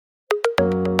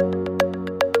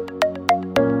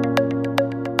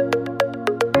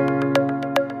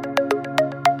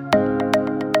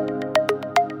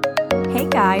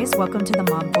guys. Welcome to the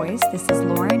Mom Voice. This is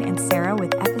Lauren and Sarah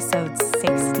with episode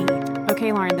 60.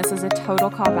 Okay, Lauren, this is a total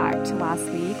callback to last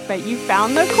week, but you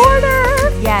found the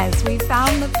quarter. Yes, we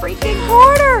found the freaking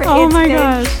quarter. Oh It's my been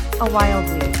gosh. a wild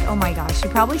week. Oh my gosh. You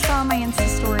probably saw my Insta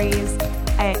stories.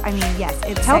 I mean, yes.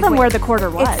 Tell them where the quarter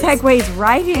was. It segues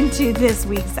right into this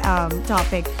week's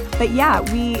topic. But yeah,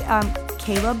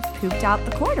 Caleb pooped out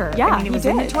the quarter. Yeah, I mean, it he was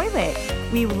in the did. toilet.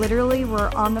 We literally were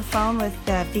on the phone with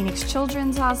the Phoenix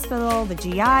Children's Hospital, the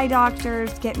GI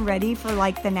doctors, getting ready for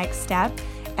like the next step.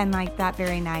 And like that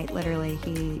very night, literally,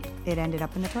 it ended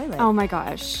up in the toilet. Oh my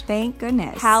gosh. Thank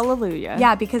goodness. Hallelujah.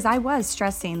 Yeah, because I was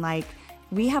stressing, like,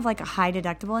 we have like a high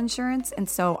deductible insurance. And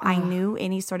so I knew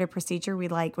any sort of procedure we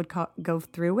like would go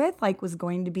through with, like, was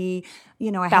going to be,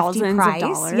 you know, a Thousands hefty of price.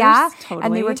 dollars. Yeah. Totally.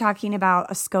 And they were talking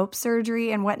about a scope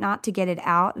surgery and whatnot to get it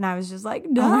out. And I was just like,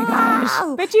 no. Oh my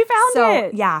gosh. But you found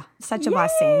it. Yeah, such a Yay!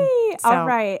 blessing. So, All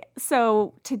right.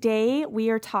 So today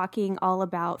we are talking all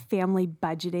about family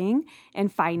budgeting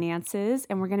and finances,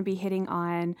 and we're going to be hitting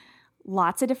on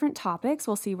lots of different topics.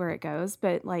 We'll see where it goes,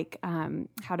 but like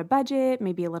how to budget,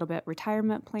 maybe a little bit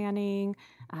retirement planning,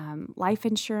 life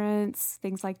insurance,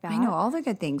 things like that. I know all the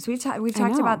good things. We've talked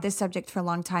know. about this subject for a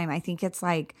long time. I think it's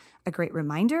like a great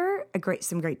reminder,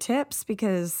 some great tips,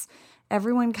 because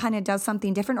everyone kind of does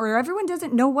something different, or everyone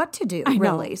doesn't know what to do, I know.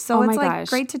 really. So Oh it's my like gosh.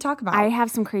 great to talk about. I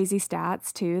have some crazy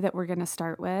stats too that we're going to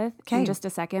start with in just a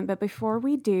second. But before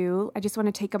we do, I just want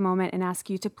to take a moment and ask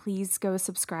you to please go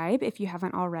subscribe if you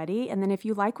haven't already. And then if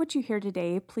you like what you hear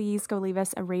today, please go leave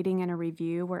us a rating and a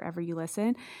review wherever you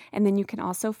listen. And then you can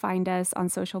also find us on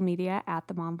social media at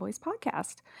the Mom Voice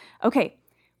Podcast. Okay.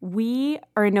 We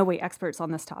are in no way experts on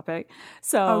this topic.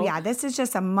 So Oh, yeah. This is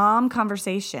just a mom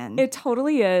conversation. it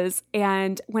totally is.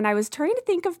 And when I was trying to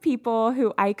think of people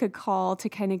who I could call to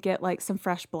kind of get like some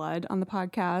fresh blood on the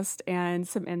podcast and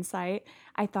some insight,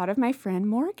 I thought of my friend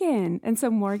Morgan. And so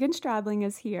Morgan Stradling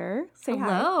is here. Say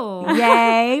Hello.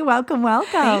 Yay. Welcome.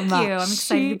 Thank you. I'm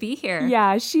excited to be here. hi.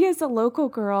 Yeah, she is a local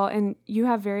girl, and you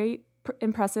have very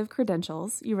impressive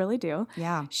credentials. You really do.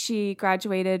 Yeah. She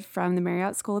graduated from the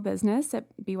Marriott School of Business at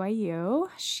BYU.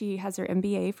 She has her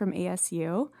MBA from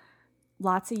ASU.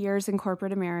 Lots of years in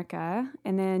corporate America.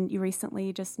 And then you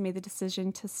recently just made the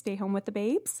decision to stay home with the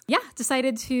babes. Yeah,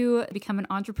 decided to become an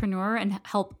entrepreneur and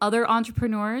help other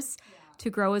entrepreneurs to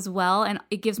grow as well. And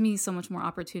it gives me so much more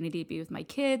opportunity to be with my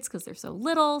kids because they're so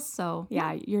little. So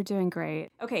Yeah, you're doing great.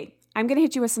 Okay, I'm going to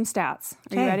hit you with some stats.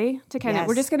 Are you Okay. ready? Yes.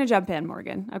 We're just going to jump in,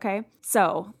 Morgan. Okay.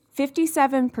 So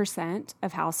 57%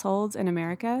 of households in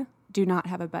America do not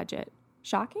have a budget.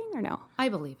 Shocking or no? I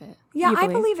believe it. Yeah, You I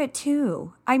believe? believe it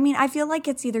too. I mean, I feel like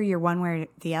it's either you're one way or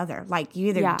the other. Like you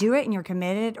either Yeah. do it and you're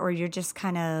committed, or you're just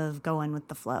kind of going with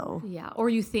the flow. Yeah. Or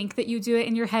you think that you do it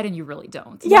in your head and you really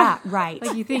don't. Yeah. Right.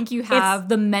 Like you think you have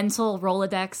the mental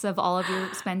Rolodex of all of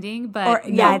your spending, but Or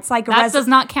no, it's like that does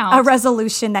not count. a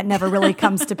resolution that never really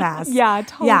comes to pass. Yeah,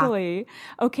 totally.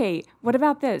 Okay, what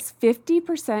about this?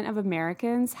 50% of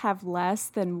Americans have less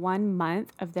than 1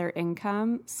 month of their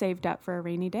income saved up for a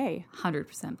rainy day.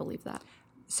 100% believe that.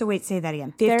 So wait, say that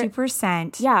again.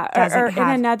 50%. Yeah, doesn't or in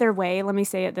have. another way, let me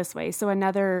say it this way. So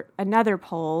another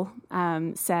poll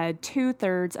said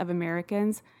 2/3 of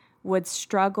Americans would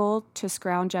struggle to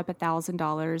scrounge up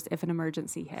 $1,000 if an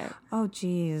emergency hit. Oh,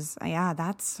 geez. Yeah,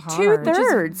 that's hard.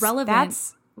 2/3. Which is relevant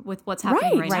That's with what's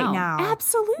happening right right, now.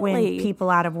 Absolutely. When people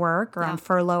out of work or on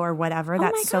furlough or whatever,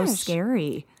 that's my so gosh.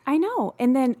 scary. I know.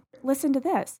 And then listen to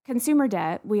this. Consumer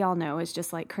debt, we all know, is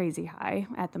just like crazy high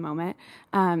at the moment.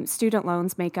 Student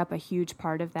loans make up a huge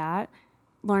part of that.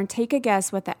 Lauren, take a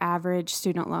guess what the average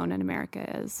student loan in America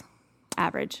is.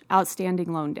 Average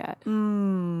outstanding loan debt.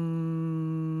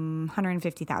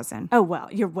 150,000. Oh, well,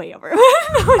 you're way over.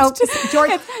 Oh,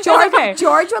 George okay.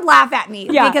 George would laugh at me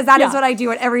Yeah, because that is yeah. what I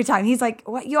do it every time. He's like,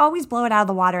 "What? You always blow it out of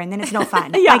the water, and then it's no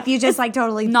fun. Yeah. Like you just like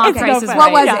totally Not okay. crisis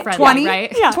What was right, it? friendly, 20?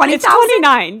 right? Yeah, 20,000? it's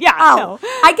 29. Yeah. Oh, no.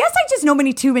 I guess I just know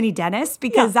too many dentists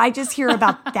because I just hear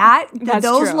about That's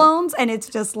those true. loans, and it's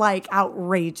just like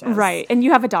outrageous. Right. And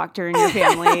you have a doctor in your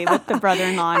family with the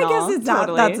brother-in-law and I guess all. it's not.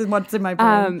 Totally. That's what's in my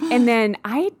brain. And then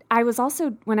I was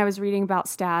also, when I was reading about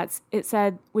stats, it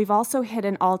said we've also hit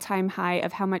an all-time high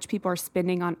of how much people are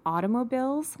spending on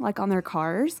automobiles, like on their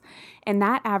cars. And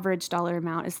that average dollar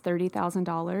amount is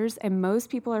 $30,000. And most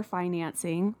people are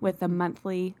financing with a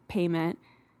monthly payment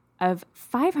of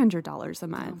 $500 a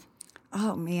month.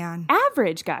 Oh man.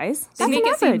 Average, guys. They That's make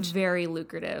an it seem average. very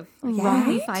lucrative.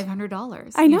 Right?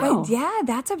 $500. I know. Yeah,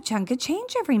 that's a chunk of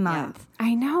change every month.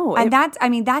 I know. And that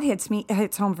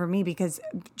hits home for me because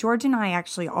George and I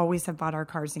actually always have bought our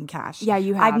cars in cash. Yeah,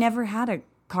 you I've have. never had a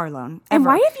car loan. And ever.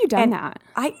 why have you done that?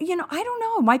 I don't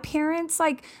know. My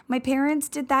parents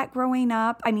did that growing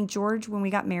up. I mean, George, when we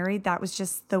got married, that was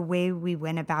just the way we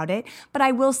went about it. But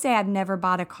I will say I've never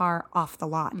bought a car off the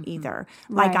lot either.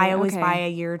 Like I always buy a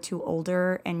year or two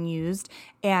older and used,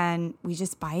 and we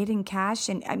just buy it in cash.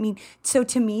 And I mean, so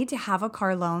to me, to have a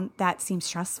car loan, that seems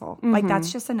stressful. Like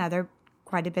that's just another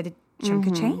quite a bit of chunk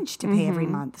of change to pay every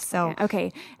month. So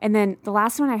okay. And then the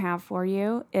last one I have for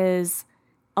you is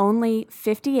only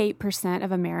 58%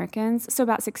 of Americans, so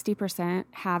about 60%,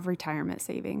 have retirement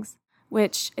savings,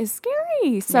 which is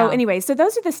scary. So anyway, so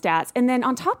those are the stats. And then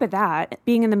on top of that,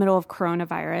 being in the middle of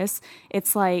coronavirus,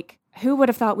 it's like, who would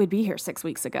have thought we'd be here 6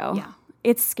 weeks ago? Yeah.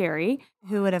 It's scary.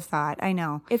 who would have thought? I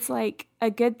know. It's like a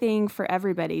good thing for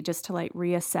everybody just to like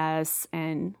reassess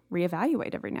and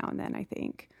reevaluate every now and then, I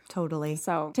think. Totally.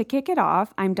 So to kick it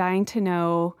off, I'm dying to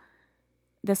know,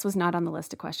 this was not on the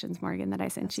list of questions, Morgan, that I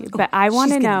sent you, but I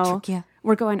want to know,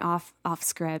 we're going off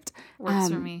script. Works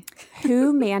for me.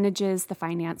 Who manages the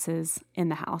finances in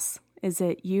the house? Is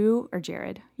it you or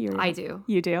Jared? I do.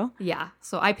 You do? Yeah.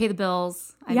 So I pay the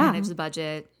bills. I manage the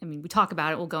budget. I mean, we talk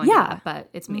about it. We'll go into that, but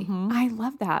it's me. Mm-hmm. I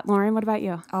love that. Lauren, what about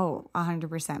you? Oh,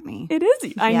 100% me. It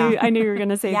is. I knew you were going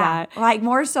to say that. Like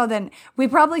more so than, we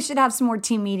probably should have some more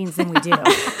team meetings than we do.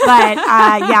 But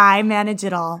I manage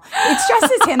it all. It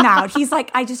stresses him out. He's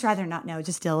like, I just rather not know.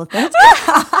 Just deal with it.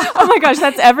 Oh my gosh,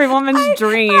 that's every woman's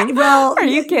dream. Well, are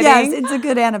you kidding? Yes, it's a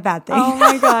good and a bad thing. Oh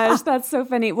my gosh, that's so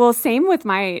funny. Well, same with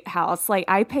my house. Like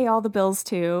I pay all the bills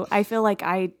too. I feel like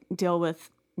I deal with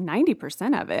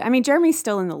 90% of it. I mean, Jeremy's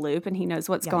still in the loop and he knows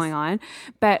what's going on.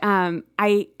 But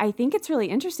I think it's really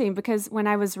interesting because when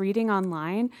I was reading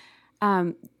online,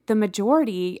 the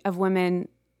majority of women,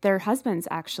 their husbands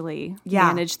actually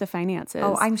manage the finances.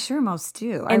 Oh, I'm sure most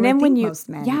do. And then when you, most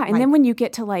men, then when you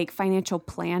get to like financial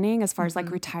planning, as far as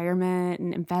like retirement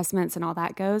and investments and all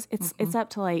that goes, it's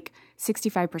up to like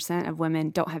 65% of women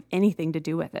don't have anything to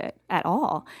do with it at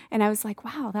all. And I was like,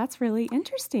 wow, that's really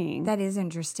interesting. That is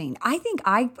interesting. I think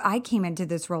I came into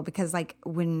this role because like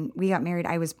when we got married,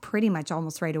 I was pretty much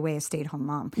almost right away a stay-at-home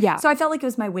mom. Yeah. So I felt like it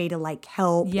was my way to like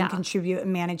help and contribute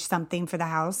and manage something for the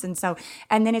house. And so,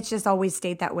 and then it's just always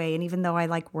stayed that way. And even though I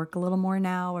like work a little more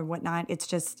now or whatnot, it's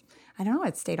just, I don't know,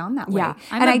 it stayed on that way. Yeah.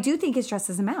 I do think it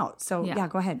stresses him out. So yeah,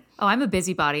 go ahead. Oh, I'm a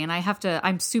busybody and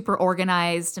I'm super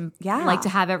organized and like to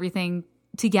have everything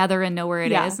together and know where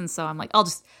it is. And so I'm like,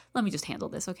 let me just handle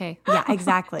this. Okay. Yeah,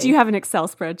 exactly. Do you have an Excel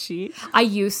spreadsheet? I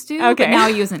used to, but now I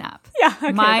use an app. Yeah.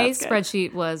 Okay, my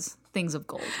spreadsheet was things of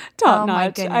gold. Top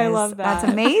notch. I love that.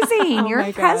 That's amazing. You're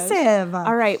impressive.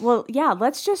 All right. Well, yeah,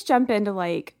 let's just jump into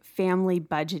like family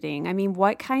budgeting. I mean,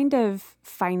 what kind of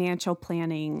financial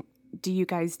planning do you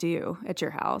guys do at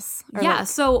your house?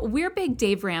 So we're big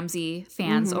Dave Ramsey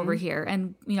fans over here.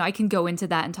 And, I can go into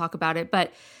that and talk about it.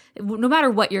 But no matter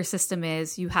what your system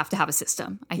is, you have to have a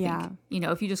system, I think.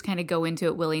 If you just kind of go into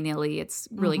it willy-nilly, it's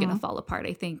really going to fall apart,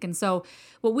 I think. And so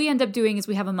what we end up doing is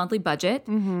we have a monthly budget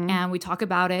and we talk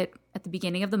about it at the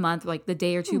beginning of the month, like the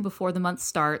day or two before the month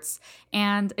starts.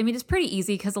 And I mean, it's pretty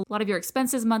easy because a lot of your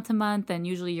expenses month to month and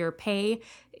usually your pay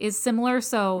is similar.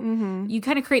 So you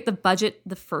kind of create the budget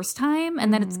the first time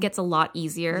and then it gets a lot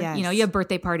easier. Yes. You have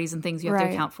birthday parties and things you have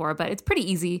to account for, but it's pretty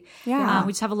easy. Yeah.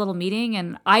 We just have a little meeting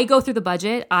and I go through the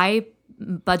budget. I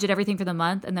budget everything for the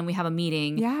month and then we have a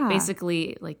meeting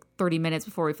basically like 30 minutes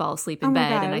before we fall asleep in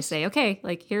bed. And I say, okay,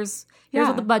 like here's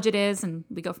what the budget is and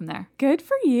we go from there. Good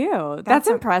for you. That's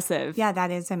impressive. Yeah,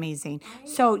 that is amazing.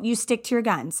 So you stick to your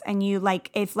guns and you like,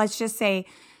 if let's just say,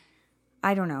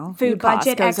 I don't know, food you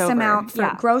budget X amount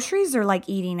for groceries or like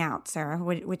eating out, Sarah?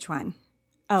 Which one?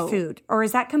 Oh, food. Or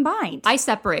is that combined? I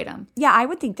separate them. Yeah, I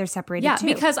would think they're separated too.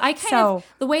 Yeah, because I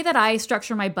the way that I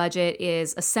structure my budget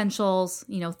is essentials,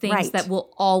 things that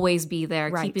will always be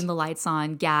there, keeping the lights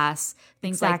on, gas,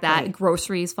 things like that.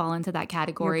 Groceries fall into that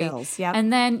category. Your bills, yep.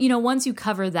 And then, once you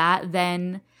cover that,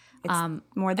 then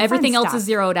more the everything fun else stuff. is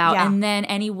zeroed out. Yeah. And then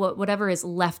whatever is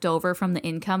left over from the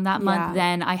income that month,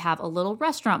 then I have a little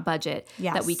restaurant budget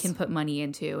that we can put money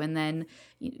into. And then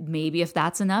maybe if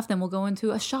that's enough, then we'll go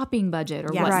into a shopping budget or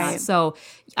whatnot. Right. So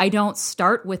I don't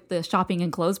start with the shopping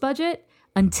and clothes budget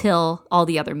until all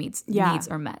the other needs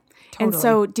are met. Totally. And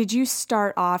so did you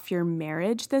start off your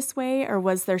marriage this way or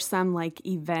was there some like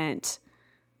event?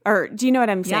 Or do you know what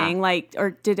I'm saying? Yeah. Like, or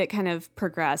did it kind of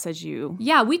progress as you?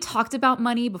 Yeah, we talked about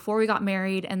money before we got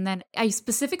married. And then I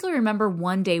specifically remember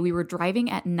one day we were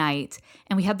driving at night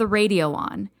and we had the radio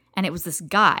on and it was this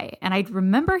guy. And I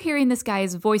remember hearing this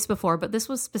guy's voice before, but this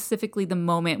was specifically the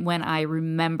moment when I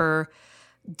remember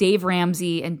Dave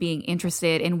Ramsey and being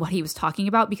interested in what he was talking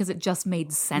about because it just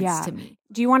made sense to me.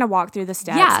 Do you want to walk through the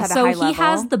steps? Yeah, so he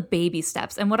has the baby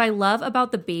steps. And what I love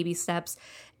about the baby steps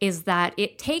is that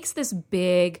it takes this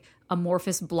big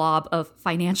amorphous blob of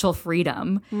financial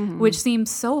freedom, which seems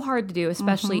so hard to do,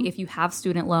 especially if you have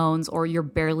student loans or you're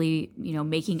barely,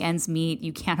 making ends meet.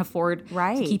 You can't afford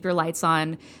to keep your lights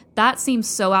on. That seems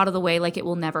so out of the way, like it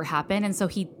will never happen. And so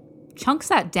he chunks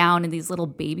that down in these little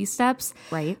baby steps,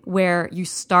 where you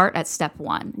start at step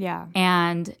 1. Yeah.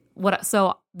 And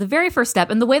so the very first step,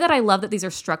 and the way that I love that these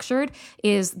are structured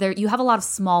is you have a lot of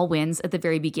small wins at the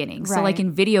very beginning. So like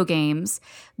in video games,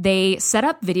 they set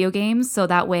up video games so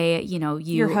that way, you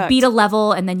beat a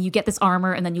level and then you get this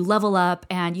armor and then you level up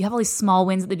and you have all these small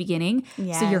wins at the beginning.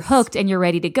 Yes. So you're hooked and you're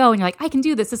ready to go and you're like, I can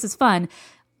do this. This is fun.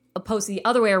 Opposed to the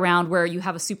other way around where you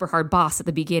have a super hard boss at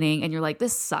the beginning and you're like,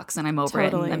 this sucks and I'm over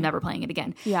it and I'm never playing it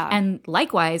again. Yeah. And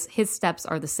likewise, his steps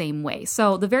are the same way.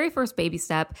 So the very first baby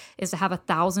step is to have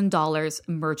 $1,000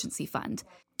 emergency fund.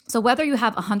 So whether you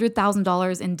have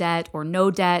 $100,000 in debt or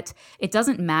no debt, it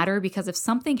doesn't matter because if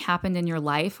something happened in your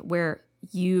life where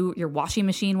your washing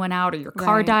machine went out or your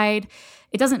car died,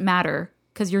 it doesn't matter.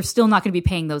 Because you're still not going to be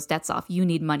paying those debts off. You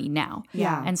need money now.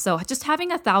 Yeah. And so just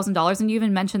having $1,000, and you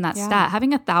even mentioned that stat,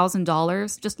 having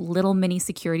 $1,000, just little mini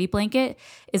security blanket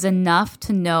is enough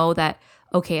to know that,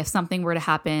 okay, if something were to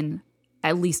happen,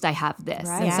 at least I have this.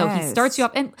 Right. And so he starts you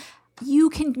off. And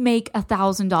you can make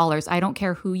 $1,000. I don't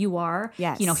care who you are.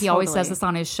 Yes, he always says this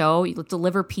on his show. You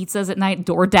deliver pizzas at night,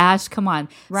 DoorDash. Come on.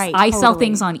 Right. I sell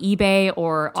things on eBay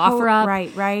or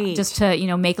OfferUp. Right. Just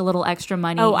to, make a little extra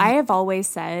money. Oh, I have always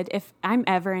said if I'm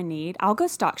ever in need, I'll go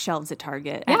stock shelves at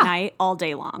Target at night all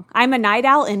day long. I'm a night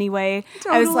owl anyway.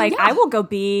 Totally. I was like, I will go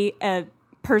be a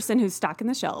person who's stocking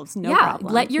the shelves. No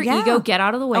problem. Let your ego get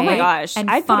out of the way. Oh my gosh. And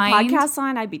I'd put a podcast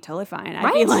on. I'd be totally fine.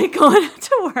 I'd be like going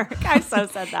to work. I so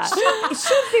said that.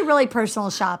 She'd be really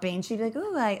personal shopping. She'd be like, oh,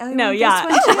 let's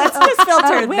just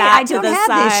filter that to the side. I don't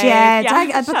have this yet. Yeah.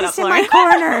 I put this in my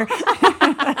corner.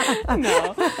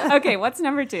 No. Okay, what's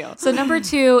number 2? So number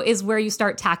 2 is where you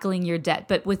start tackling your debt.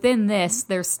 But within this,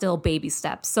 there's still baby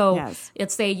steps. So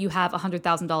let's say you have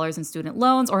 $100,000 in student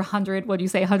loans or $150,000.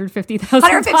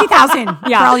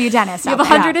 $150,000 for all you dentists. You have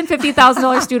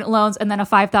 $150,000 student loans and then a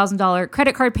 $5,000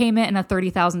 credit card payment and a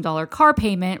 $30,000 car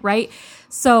payment, right?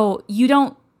 So you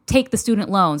don't take the student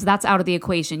loans. That's out of the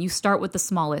equation. You start with the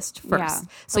smallest first. Yeah,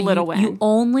 so you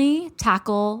only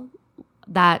tackle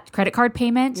that credit card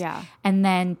payment and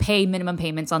then pay minimum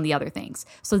payments on the other things.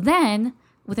 So then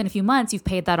within a few months, you've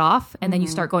paid that off and then you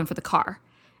start going for the car.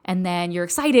 And then you're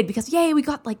excited because, yay, we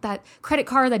got like that credit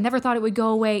card that never thought it would go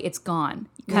away. It's gone.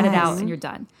 You cut it out and you're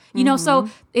done. So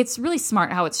it's really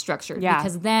smart how it's structured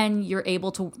because then you're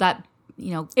able to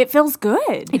it feels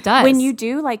good. It does. When you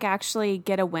do actually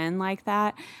get a win like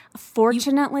that.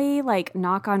 Fortunately,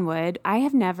 knock on wood, I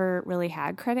have never really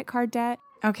had credit card debt.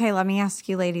 Okay, let me ask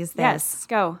you ladies this. Yes,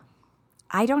 go.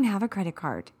 I don't have a credit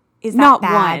card. Is not that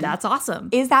bad? One. That's awesome.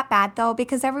 Is that bad though?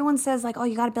 Because everyone says oh,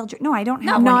 you got to build your. No, I don't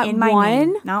have one in my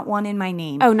name. Not one in my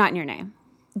name. Oh, not in your name.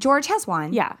 George has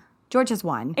one. Yeah, George has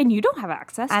one, and you don't have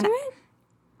access to it.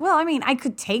 Well, I mean, I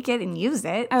could take it and use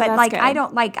it, but good. I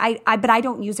don't but I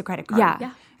don't use a credit card.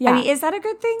 Yeah. I mean, is that a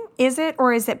good thing? Is it,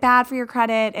 or is it bad for your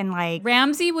credit? And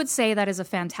Ramsey would say that is a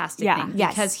fantastic thing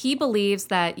because he believes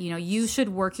that you should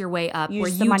work your way up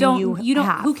use where you don't.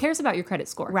 Have. Who cares about your credit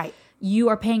score? Right. You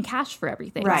are paying cash for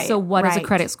everything. Right. So what does a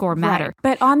credit score matter? Right.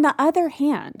 But on the other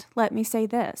hand, let me say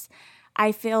this: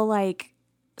 I feel like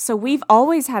we've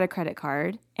always had a credit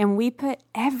card. And we put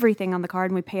everything on the card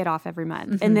and we pay it off every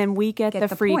month. And then we get the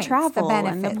free points, travel the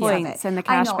and the points and the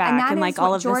cash back and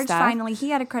all of George this stuff. Finally, he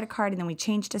had a credit card and then we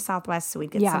changed to Southwest so we'd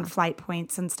get some flight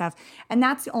points and stuff. And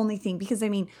that's the only thing because, I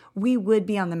mean, we would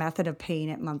be on the method of paying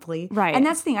it monthly. Right. And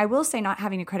that's the thing. I will say not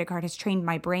having a credit card has trained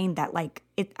my brain that I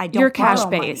don't You're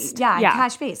cash-based. Yeah, I'm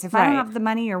cash-based. If I don't have the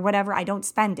money or whatever, I don't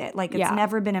spend it. It's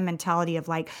never been a mentality of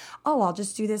I'll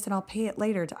just do this and I'll pay it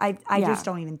later. I just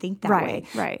don't even think that way.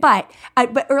 Right. But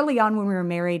early on when we were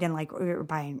married and we were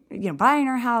buying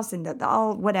our house and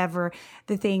all whatever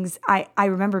the things, I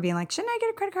remember being like, shouldn't I get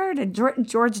a credit card? And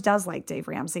George does like Dave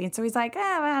Ramsey, and so he's like,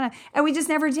 and we just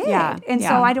never did.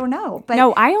 So I don't know. But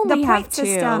no, I only the have point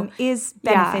system is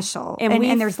beneficial,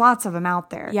 and there's lots of them out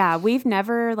there. Yeah, we've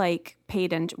never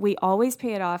paid in. We always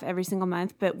pay it off every single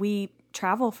month, but we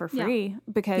travel for free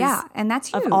because and that's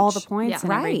huge. Of all the points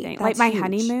and everything. That's my huge.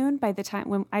 Honeymoon, by the time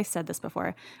when I said this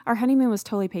before, our honeymoon was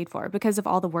totally paid for because of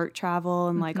all the work travel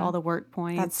and all the work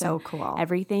points. That's so cool.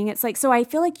 Everything. It's so I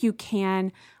feel like you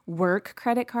can work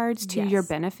credit cards to your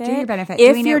benefit. To your benefit.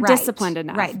 If Doing you're it right. disciplined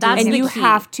enough. Right. That's and the you key.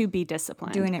 have to be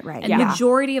disciplined. Doing it right. And the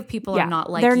majority of people are not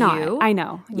like They're you. not. I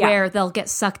know. Yeah. Where they'll get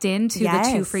sucked into the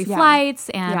 2 free Yeah. flights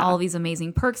and Yeah. all these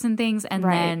amazing perks and things, and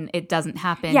then it doesn't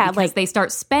happen Yeah, because like- they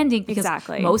start spending because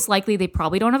Exactly. most likely they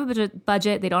probably don't have a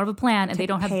budget, they don't have a plan, and they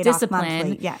don't have Pay it off discipline.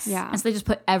 monthly. Yes. Yeah. And so they just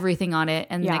put everything on it,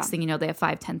 and the Yeah. next thing you know, they have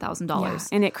 $5,000-$10,000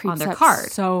 And it creeps on their up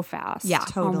card. so fast. Yeah.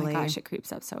 Oh my Totally. gosh, it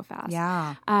creeps up so fast.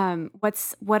 Yeah.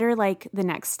 What are like the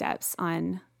next steps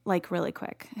on like really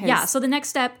quick? Yeah. So the next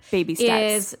step Baby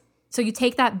steps. is so you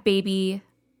take that baby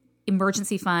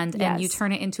emergency fund and you Yes.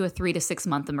 turn it into a 3 to 6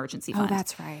 month emergency Oh, fund.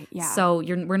 that's right. Yeah. So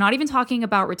we're not even talking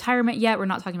about retirement yet. We're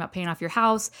not talking about paying off your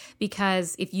house,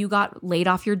 because if you got laid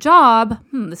off your job,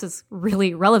 this is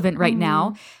really relevant right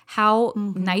now. How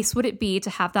nice would it be to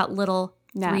have that little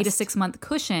 3 to Nest. 6 month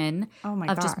cushion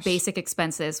of just gosh. basic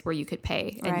expenses where you could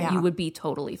pay and Right. you would be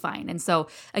totally fine. And so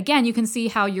again, you can see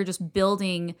how you're just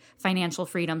building financial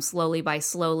freedom slowly by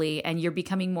slowly, and you're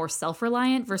becoming more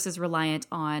self-reliant versus reliant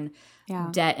on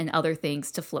debt and other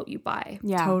things to float you by.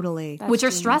 Yeah. Totally. Which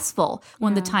are stressful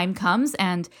when the time comes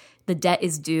and the debt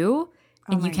is due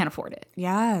and you can't afford it.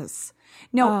 Yes.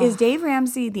 No, is Dave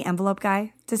Ramsey the envelope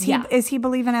guy? Does he Yeah. is he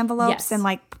believe in envelopes Yes. and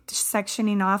like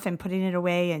sectioning off and putting it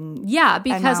away and Yeah,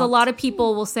 because a amount? lot of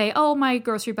people will say, "Oh, my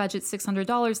grocery budget's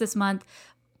 $600 this month."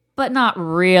 But not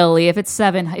really. If it's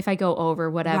 $7, if I go over,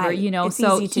 whatever, Right. It's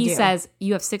So easy to he do. says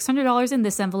you have $600 in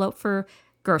this envelope for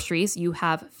groceries. You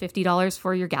have $50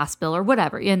 for your gas bill or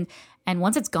whatever. And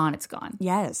once it's gone, it's gone.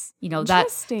 Yes. You know, that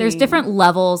Interesting. there's different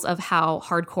levels of how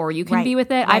hardcore you can Right, be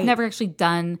with it. I've right. never actually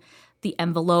done the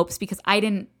envelopes because I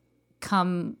didn't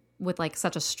come with like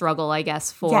such a struggle, I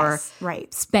guess, for Yes,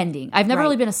 right. spending. I've never Right.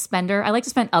 really been a spender. I like to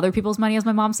spend other people's money, as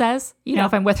my mom says. You know,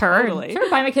 if I'm with her, totally. and sure,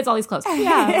 buy my kids all these clothes. But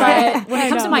when it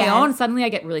comes to my Yes. own, suddenly I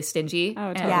get really stingy. Oh,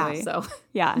 And totally. So,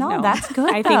 Yeah. No, that's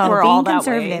good, I think though. we're Being all that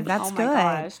conservative, way. that's oh good. my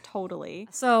gosh, totally.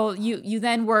 so you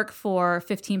then work for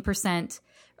 15%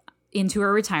 into a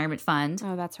retirement fund.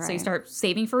 Oh, that's So you right. start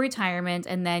saving for retirement,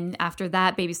 and then after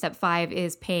that, baby step 5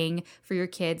 is paying for your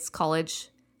kids' college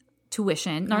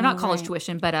tuition. Or not college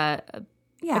tuition, but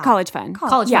Yeah. A college fund.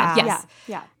 college Yeah. fund. Yes.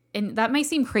 Yeah. And that might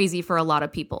seem crazy for a lot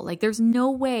of people. Like, there's no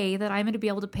way that I'm going to be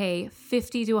able to pay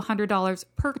 $50 to $100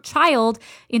 per child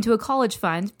into a college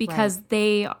fund because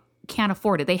they can't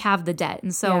afford it. They have the debt.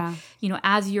 And so, Yeah. you know,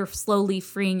 as you're slowly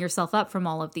freeing yourself up from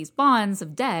all of these bonds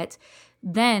of debt,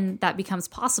 then that becomes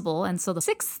possible. And so the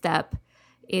 6th step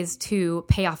is to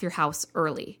pay off your house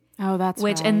early. Oh, that's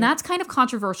right. And that's kind of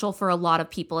controversial for a lot of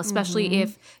people, especially Mm-hmm.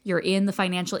 if you're in the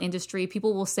financial industry.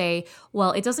 People will say,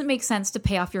 well, it doesn't make sense to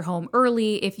pay off your home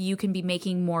early if you can be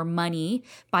making more money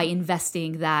by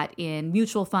investing that in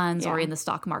mutual funds or in the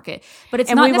stock market. But it's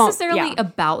And not we won't- necessarily yeah.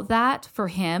 about that for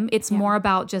him. It's more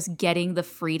about just getting the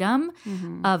freedom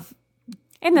of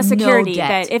and the security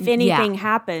debt. that if anything Yeah.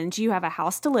 happens, you have a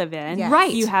house to live in. Yes.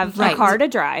 Right. You have Right. a car to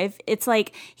drive. It's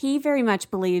like he very much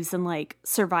believes in like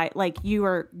survive, like you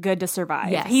are good to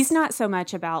survive. Yes. He's not so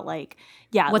much about like,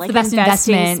 What's like the best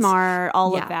investing investment? smart,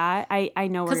 all Yeah. of that. I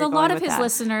know where because you're a lot going of with his that.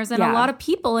 listeners and Yeah. a lot of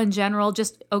people in general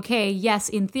just, okay, yes,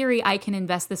 in theory, I can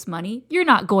invest this money. You're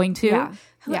not going to. Yeah.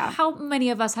 Yeah. How many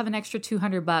of us have an extra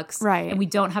 $200 Right. and we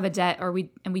don't have a debt or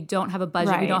we don't have a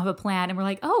budget, we Right. don't have a plan, and we're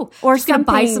like, oh, Or I'm just gonna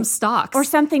buy something- some stocks. Or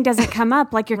something doesn't come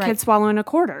up, like your kid swallowing a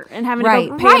quarter and having Right.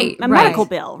 to go pay Right. a Right. medical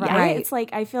bill, right? Right. It's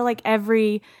like I feel like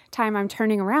every time I'm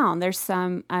turning around, there's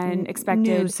some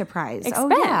unexpected New surprise.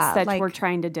 expense Oh, yeah. that Like- we're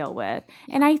trying to deal with.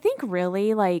 And I think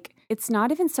really like it's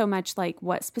not even so much like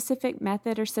what specific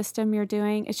method or system you're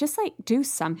doing. It's just like do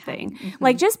something.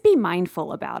 Like just be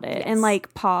mindful about it and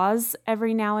like pause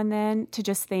every now and then to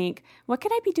just think, what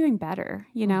could I be doing better?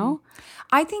 You know?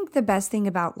 I think the best thing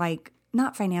about like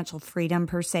not financial freedom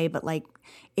per se, but like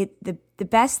the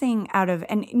best thing out of,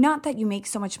 and not that you make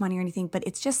so much money or anything, but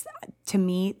it's just to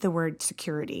me the word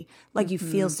security. Like you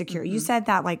feel secure. You said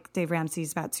that like Dave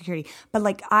Ramsey's about security, but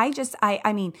like I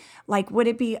mean, like would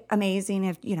it be amazing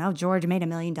if George made $1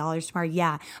 million tomorrow?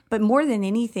 Yeah, but more than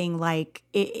anything, like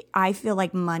I feel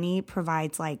like money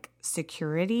provides like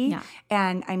security. Yeah.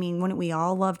 And I mean, wouldn't we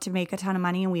all love to make a ton of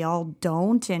money, and we all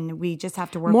don't, and we just have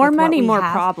to work More with what money, we more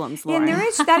have. problems, Yeah, and Lauren.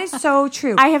 that is so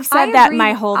true. I have said that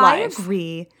my whole I life.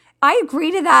 I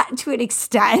agree to that to an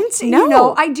extent.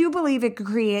 No. I do believe it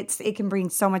can bring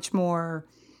so much more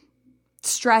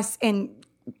stress and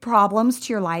problems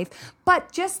to your life,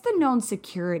 but just the known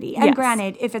security. And Yes.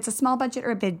 granted, if it's a small budget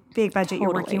or a big budget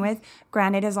you're working with,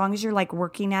 granted, as long as you're like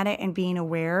working at it and being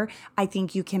aware, I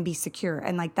think you can be secure.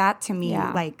 And like that to me,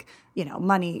 Yeah. like,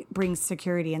 money brings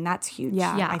security, and that's huge.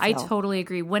 Yeah. I feel. totally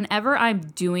agree. Whenever I'm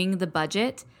doing the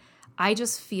budget, I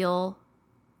just feel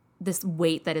this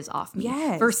weight that is off me.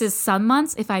 Yes. Versus some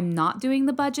months, if I'm not doing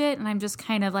the budget and I'm just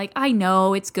kind of like, I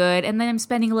know it's good, and then I'm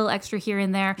spending a little extra here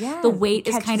and there, the weight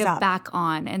is kind of back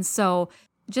on. And so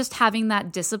just having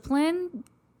that discipline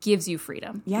gives you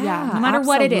freedom. Yeah, no matter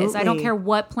what it is. I don't care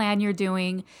what plan you're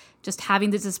doing. Just having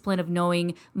the discipline of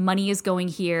knowing money is going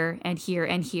here and here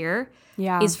and here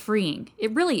is freeing.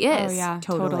 It really is. Oh, yeah,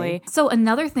 totally. So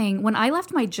another thing, when I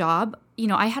left my job,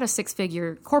 I had a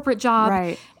 6-figure corporate job,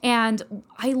 right. And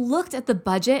I looked at the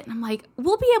budget and I'm like,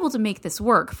 we'll be able to make this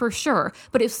work for sure,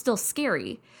 but it's still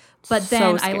scary. But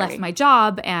then I left my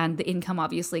job and the income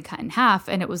obviously cut in half,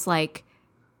 and it was like,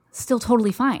 still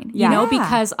totally fine,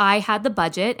 because I had the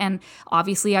budget, and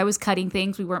obviously I was cutting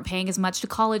things. We weren't paying as much to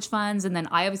college funds, and then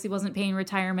I obviously wasn't paying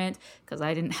retirement because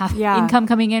I didn't have income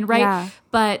coming in, right? Yeah.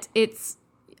 But it's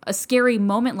a scary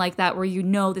moment like that where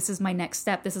this is my next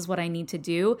step. This is what I need to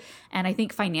do. And I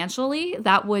think financially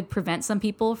that would prevent some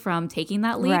people from taking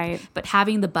that leap. Right. But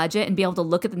having the budget and be able to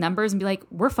look at the numbers and be like,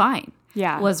 we're fine.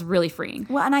 Was really freeing.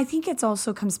 Well, and I think it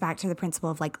also comes back to the principle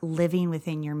of like living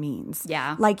within your means.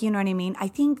 Yeah. Like, you know what I mean? I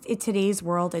think in today's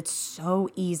world, it's so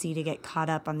easy to get caught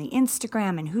up on the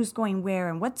Instagram and who's going where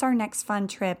and what's our next fun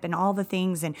trip and all the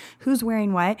things and who's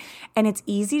wearing what. And it's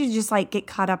easy to just like get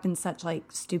caught up in such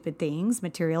like stupid things,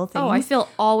 material things. Oh, I feel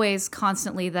always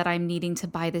constantly that I'm needing to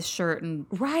buy this shirt. And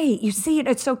right. You see it.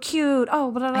 It's so cute. Oh,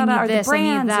 blah, blah, blah, or the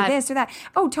brands or this or that.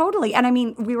 Oh, totally. And I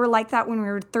mean, we were like that when we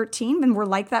were 13 and we're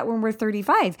like that when we're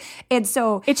 35. And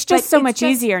so it's just so much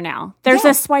easier now. There's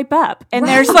a swipe up and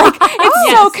there's like,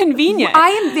 it's so convenient. I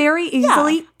am very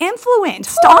easily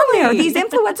influenced on there. These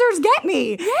influencers get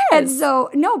me. Yes. And so,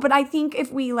 no, but I think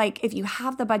if you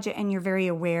have the budget and you're very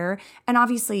aware, and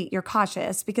obviously you're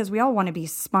cautious because we all want to be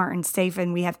smart and safe,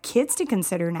 and we have kids to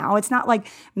consider now. It's not like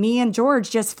me and George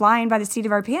just flying by the seat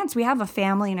of our pants. We have a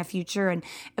family and a future,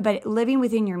 but living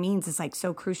within your means is like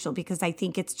so crucial, because I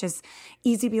think it's just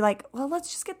easy to be like, well, let's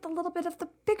just get the little bit of the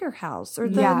bigger house or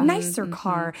the nicer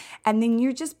car, and then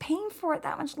you're just paying for it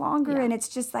that much longer, and it's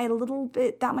just a little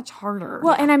bit that much harder.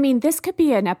 Well, and I mean, this could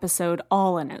be an episode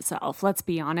all in itself, let's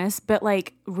be honest, but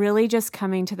like really just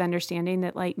coming to the understanding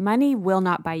that like money will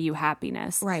not buy you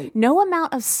happiness. Right. No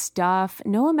amount of stuff,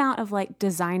 no amount of like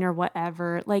design or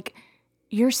whatever, like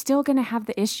you're still going to have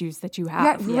the issues that you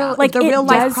have. Like the real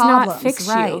life problems. Not fix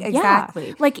you. Right, exactly.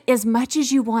 Yeah. Like as much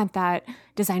as you want that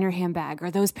designer handbag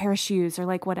or those pair of shoes or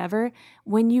like whatever,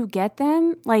 when you get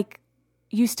them, like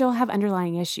you still have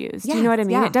underlying issues. Do you know what I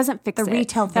mean? It doesn't fix the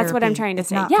retail therapy. That's what I'm trying to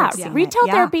say. Retail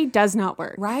therapy does not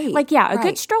work. Right. Like, a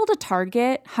good stroll to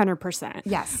Target, 100%.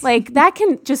 Yes. Like that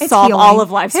can just solve all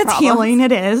of life's problems. It's healing.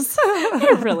 It is.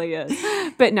 It really is.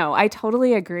 But no, I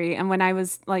totally agree. And when I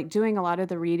was like doing a lot of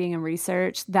the reading and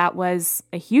research, that was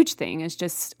a huge thing, is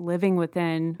just living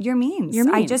within your means.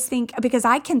 I just think, because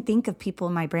I can think of people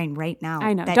in my brain right now.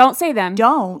 I know. Don't say them.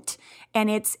 Don't. And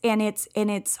it's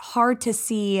hard to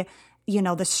see,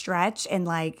 the stretch, and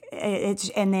like it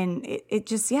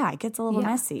just, it gets a little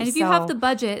messy. And if you have the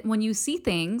budget, when you see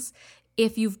things,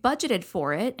 if you've budgeted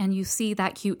for it and you see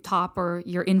that cute top or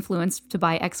you're influenced to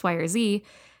buy X, Y, or Z,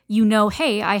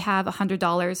 hey, I have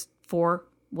 $100 for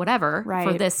whatever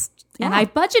for this, and I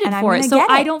budgeted for it, so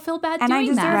I don't feel bad doing that. And I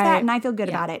deserve that, and I feel good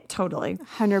about it. Totally.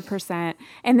 100%.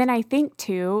 And then I think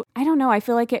too, I don't know, I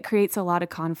feel like it creates a lot of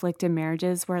conflict in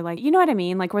marriages where like, you know what I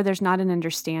mean? Like where there's not an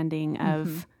understanding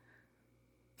of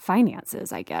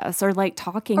finances, I guess, or like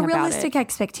talking about a realistic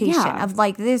expectation of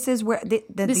like, this is where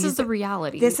this is the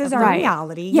reality. This is our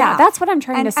reality. Yeah, that's what I'm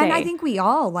trying to say. And I think we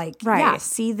all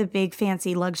see the big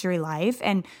fancy luxury life,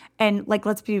 and like,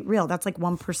 let's be real, that's like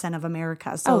 1% of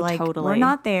America. So totally. We're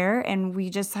not there, and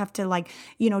we just have to like,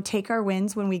 take our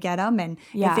wins when we get them. And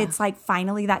if it's like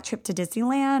finally that trip to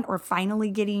Disneyland, or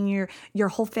finally getting your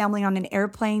whole family on an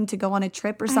airplane to go on a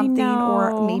trip or something,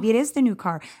 or maybe it is the new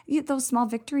car. Those small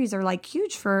victories are like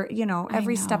huge for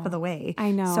every step of the way.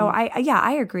 I know. So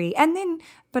I agree. And then,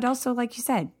 but also like you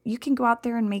said, you can go out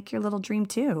there and make your little dream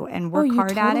too, and work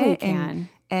hard at it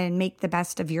and make the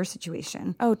best of your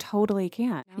situation. Oh, totally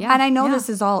can. Yeah. And I know this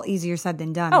is all easier said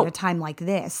than done at a time like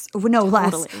this. No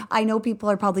less. I know people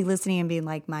are probably listening and being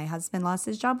like, my husband lost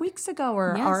his job weeks ago,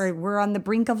 or we're on the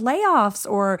brink of layoffs,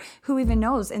 or who even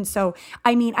knows. And so,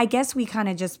 I mean, I guess we kind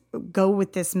of just go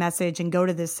with this message and go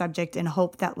to this subject and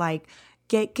hope that like,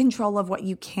 get control of what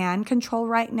you can control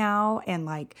right now,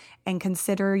 and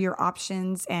consider your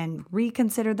options and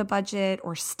reconsider the budget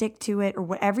or stick to it or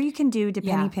whatever you can do to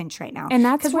penny pinch right now. And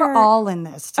that's because we're all in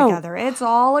this together. It's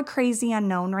all a crazy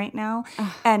unknown right now.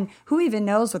 And who even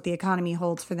knows what the economy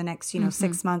holds for the next,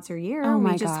 6 months or year. Oh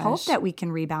my we just gosh. hope that we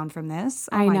can rebound from this.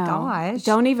 Oh I my know. gosh.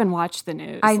 Don't even watch the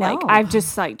news. I know. I've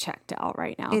just checked out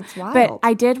right now. It's wild. But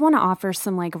I did want to offer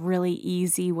some really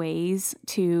easy ways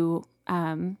to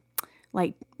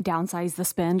downsize the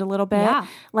spend a little bit. Yeah.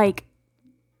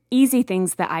 Easy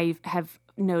things that I have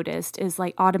noticed is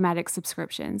automatic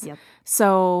subscriptions. Yep.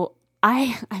 So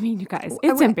I mean, you guys,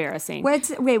 it's embarrassing. What's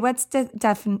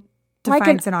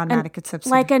defines an automatic subscription?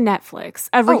 Like a Netflix,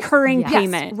 a recurring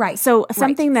payment. Yes, right. So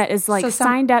something that is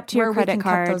signed up to your where we credit can cut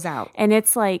card those out. and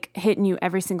it's hitting you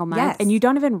every single month Yes. and you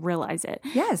don't even realize it.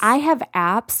 Yes. I have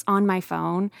apps on my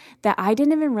phone that I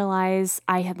didn't even realize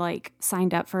I had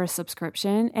signed up for a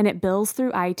subscription, and it bills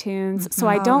through iTunes. So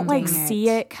I don't dang see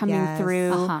it coming Yes.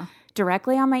 through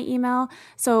directly on my email.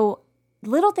 So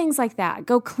little things like that.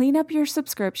 Go clean up your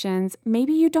subscriptions.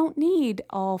 Maybe you don't need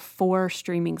all 4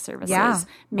 streaming services. Yeah,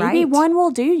 Maybe right. one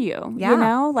will do you. Yeah. You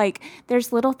know,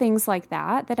 there's little things like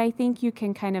that I think you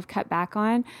can kind of cut back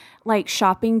on.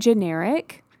 Shopping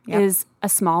generic is a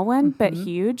small one, but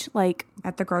huge.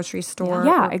 At the grocery store.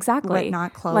 Yeah, or exactly.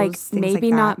 Not clothes. things maybe like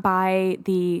that. not buy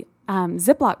the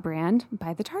Ziploc brand,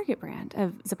 buy the Target brand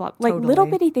of Ziploc. Totally. Little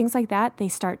bitty things like that, they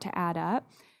start to add up.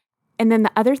 And then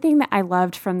the other thing that I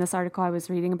loved from this article I was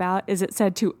reading about is it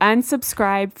said to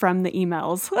unsubscribe from the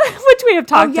emails, which we have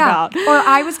talked about. Or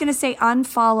I was going to say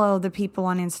unfollow the people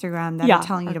on Instagram that are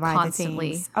telling you to buy the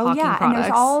constantly things. hawking And there's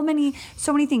products.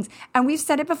 so many things. And we've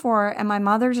said it before, and my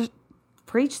mother just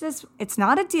preach this. It's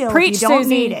not a deal Preach, if you don't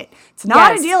Susie. need it. It's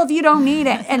not Yes. a deal if you don't need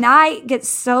it. And I get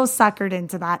so suckered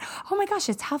into that. Oh my gosh,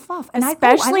 it's half off. And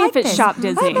Especially I if it's this. Shop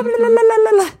Disney.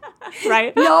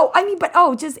 Right? No, I mean, but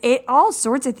all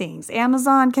sorts of things.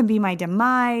 Amazon can be my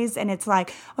demise, and it's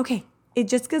okay, it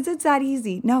just because it's that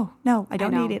easy. No, I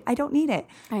don't need it. I don't need it.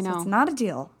 I know. So it's not a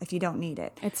deal if you don't need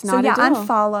it. It's not a deal.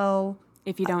 Unfollow.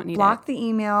 If you don't need block it. the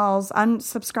emails,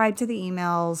 unsubscribe to the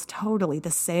emails, totally, the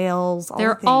sales, all the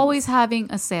They're things. always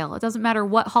having a sale. It doesn't matter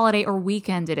what holiday or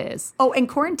weekend it is. Oh, and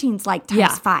quarantine's times Yeah,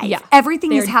 5. yeah.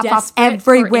 Everything They're is half off desperate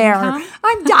for everywhere. income.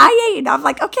 I'm dying. I'm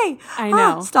okay. I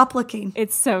know. Stop looking.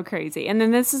 It's so crazy. And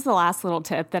then this is the last little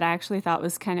tip that I actually thought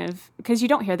was kind of, because you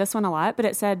don't hear this one a lot, but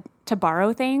it said to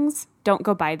borrow things, don't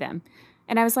go buy them.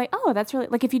 And I was like, oh, that's really,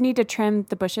 if you need to trim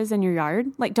the bushes in your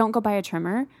yard, don't go buy a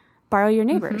trimmer. Borrow your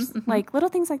neighbors, little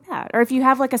things like that. Or if you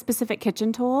have a specific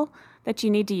kitchen tool that you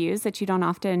need to use that you don't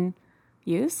often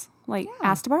use,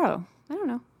 ask to borrow. I don't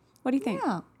know. What do you think?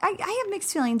 Yeah, I have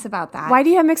mixed feelings about that. Why do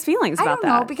you have mixed feelings I about don't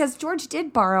know, that? because George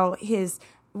did borrow his,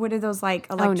 what are those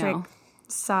electric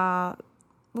saw,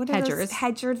 what are Hedgers. those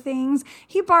hedger things?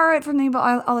 He borrowed it from me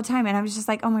all the time, and I was just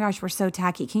oh my gosh, we're so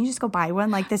tacky. Can you just go buy one?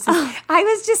 This is. I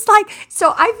was just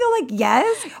so I feel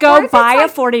yes. Go buy a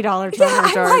 $40 trimmer,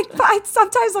 George.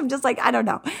 Sometimes I'm just I don't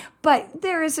know, but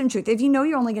there is some truth. If you know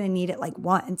you're only going to need it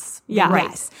once,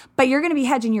 yes, but you're going to be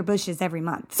hedging your bushes every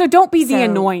month. So don't be the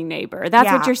annoying neighbor.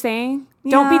 That's what you're saying?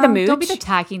 Don't be the mooch. Don't be the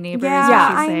tacky neighbor.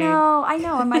 Yeah, I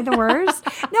know. Am I the worst?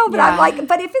 No, but I'm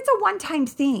but if it's a one-time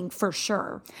thing, for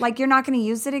sure. You're not going to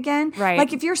use it again.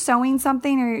 Right. If you're sewing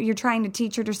something or you're trying to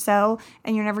teach her to sew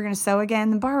and you're never going to sew again,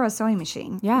 then borrow a sewing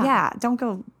machine. Yeah. Yeah. Don't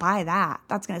go buy that.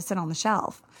 That's going to sit on the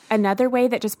shelf. Another way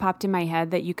that just popped in my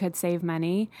head that you could save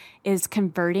money is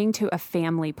converting to a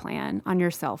family plan on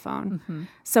your cell phone. Mm-hmm.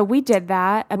 So we did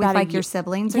that about with your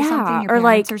siblings or something, your or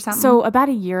parents or something. So about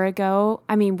a year ago,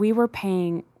 we were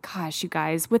paying. Gosh, you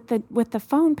guys, with the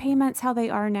phone payments how they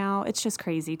are now, it's just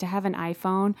crazy to have an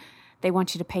iPhone. They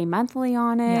want you to pay monthly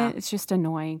on it. Yeah. It's just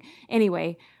annoying.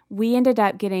 Anyway, we ended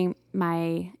up getting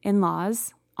my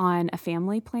in-laws on a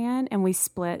family plan, and we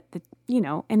split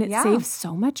and it saves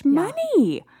so much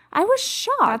money. I was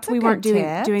shocked we weren't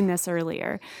doing this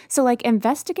earlier. So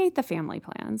investigate the family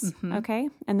plans, okay?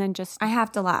 And then just... I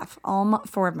have to laugh. All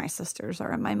 4 of my sisters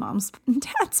are on my mom's and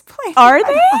dad's plan. Are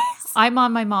they? I'm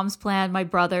on my mom's plan, my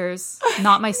brother's,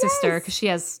 not my sister, because she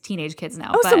has teenage kids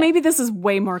now. Oh, so maybe this is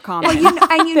way more common than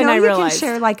I you can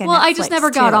share a Netflix I just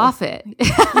never got off it.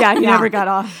 Yeah, you never got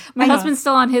off. My husband's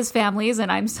still on his family's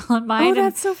and I'm still on mine. Oh,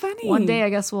 that's so funny. One day I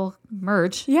guess we'll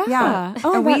merge. Yeah.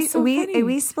 Oh, that's so funny.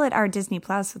 We split our Disney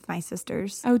Plus with my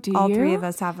sisters. Oh, do All you? 3 of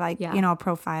us have a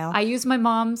profile. I use my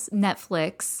mom's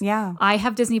Netflix. Yeah. I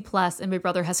have Disney Plus and my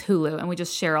brother has Hulu, and we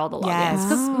just share all the logins. Yes.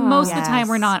 Because most of the time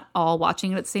we're not all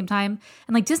watching it at the same time.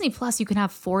 And Disney Plus, you can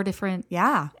have 4 different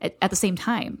at the same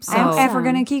time. So and if we're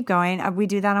going to keep going, we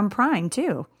do that on Prime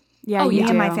too. Yeah, me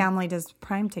and my family does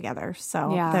Prime together. So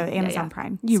the Amazon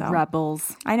Prime. You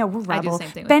rebels. I know, we're rebels. I do the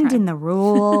same thing with Bending the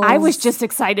rules. I was just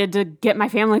excited to get my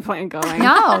family plan going.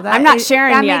 No, I'm not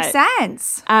sharing that yet. That makes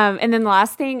sense. And then the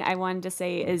last thing I wanted to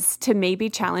say is to maybe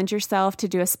challenge yourself to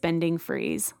do a spending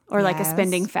freeze or like a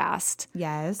spending fast.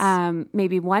 Yes.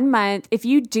 Maybe 1 month. If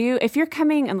you're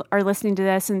coming and are listening to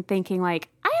this and thinking like,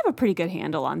 I have a pretty good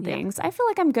handle on things. I feel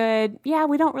like I'm good. Yeah,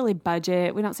 we don't really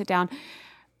budget. We don't sit down.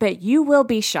 But you will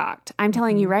be shocked. I'm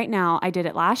telling you right now, I did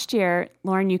it last year.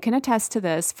 Lauren, you can attest to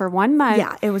this. For 1 month.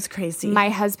 Yeah, it was crazy. My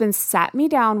husband sat me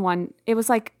down it was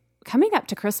like coming up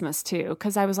to Christmas too,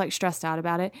 because I was like stressed out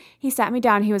about it. He sat me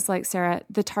down. He was like, Sarah,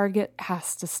 the Target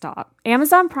has to stop.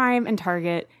 Amazon Prime and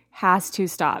Target has to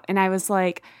stop. And I was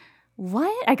like,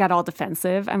 what? I got all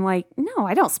defensive. I'm like, no,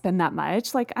 I don't spend that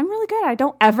much. Like, I'm really good. I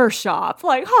don't ever shop.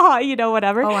 Like,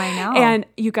 whatever. Oh, I know. And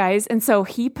you guys, and so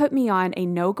he put me on a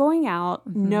no going out,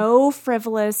 no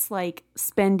frivolous like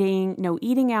spending, no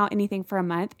eating out, anything for a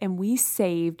month. And we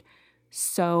saved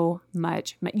so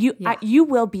much. You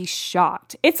will be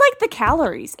shocked. It's like the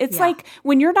calories. It's like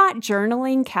when you're not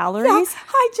journaling calories.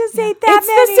 I just ate that it's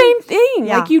many. the same thing.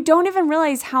 Yeah. Like you don't even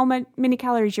realize how many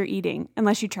calories you're eating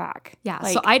unless you track. Yeah.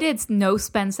 Like, so I did no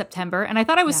spend September, and I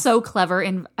thought I was so clever.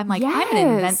 And I'm like, I'm going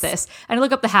to invent this. And I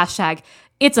look up the hashtag.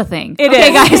 It's a thing. It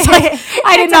is. Guys. Like,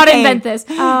 I did not invent this,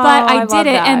 but I did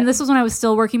it. that. And this was when I was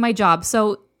still working my job.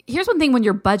 So here's one thing when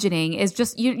you're budgeting is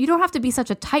just you don't have to be such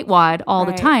a tightwad all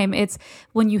the time. It's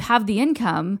when you have the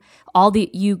income,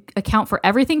 you account for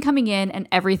everything coming in and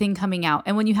everything coming out.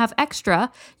 And when you have extra,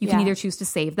 you can either choose to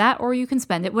save that or you can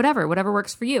spend it, whatever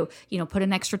works for you. Put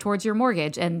an extra towards your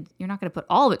mortgage, and you're not going to put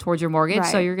all of it towards your mortgage.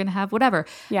 So you're going to have whatever.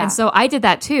 Yeah. And so I did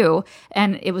that too.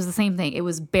 And it was the same thing. It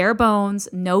was bare bones,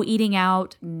 no eating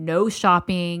out, no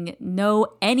shopping, no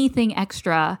anything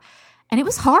extra. And it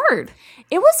was hard.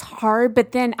 It was hard,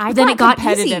 but then I got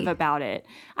competitive about it.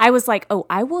 I was like, oh,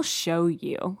 I will show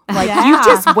you. Like, you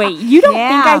just wait. You don't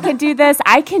think I can do this?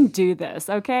 I can do this,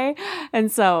 okay?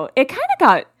 And so it kind of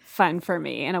got fun for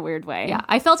me in a weird way. Yeah,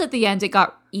 I felt at the end it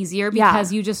got easier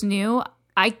because you just knew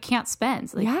I can't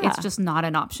spend. Like, it's just not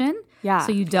an option. Yeah.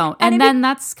 So you don't. And then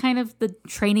that's kind of the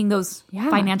training those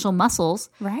financial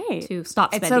muscles to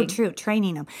stop spending. It's so true,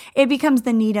 training them. It becomes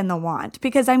the need and the want.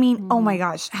 Because, I mean, oh my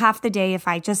gosh, half the day if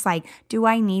I just like, do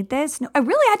I need this? No,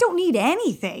 I don't need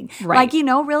anything. Right.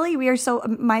 Like, really,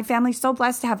 my family's so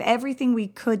blessed to have everything we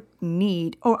could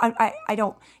need. Or I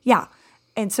don't,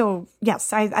 And so,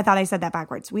 yes, I thought I said that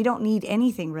backwards. We don't need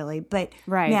anything really, but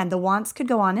man, the wants could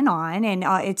go on, and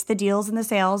it's the deals and the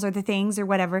sales or the things or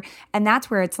whatever. And that's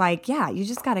where it's like, you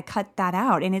just got to cut that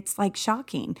out. And it's like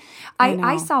shocking.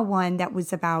 I saw one that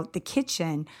was about the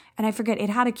kitchen, and I forget, it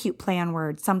had a cute play on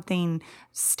words, something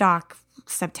stock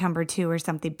September 2 or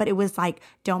something, but it was like,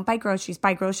 don't buy groceries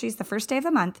the first day of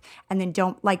the month, and then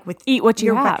don't eat what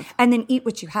you have, and then eat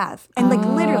what you have, and like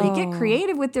literally get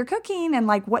creative with your cooking and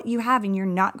like what you have, and you're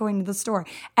not going to the store.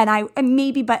 And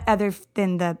maybe, but other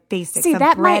than the basics of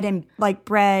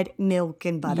bread, milk,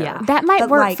 and butter. That might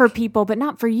work for people, but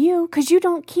not for you because you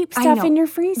don't keep stuff in your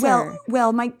freezer.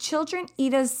 Well, my children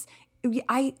eat us.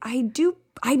 I do.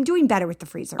 I'm doing better with the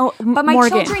freezer. Oh, but my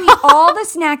children eat all the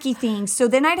snacky things. So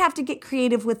then I'd have to get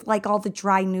creative with like all the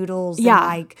dry noodles and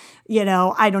like,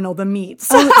 I don't know, the meats.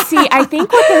 See, I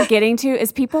think what they're getting to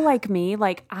is people like me,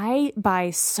 like I buy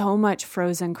so much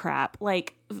frozen crap,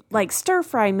 like stir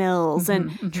fry meals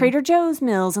and Trader Joe's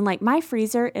meals. And like my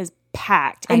freezer is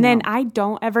packed. And then I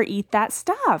don't ever eat that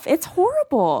stuff. It's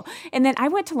horrible. And then I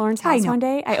went to Lauren's house one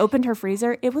day. I opened her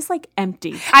freezer. It was like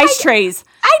empty. Ice trays.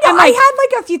 I know. I had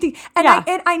like a few things. And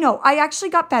I know. I actually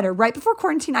got better. Right before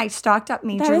quarantine, I stocked up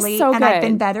majorly. That is so good. I've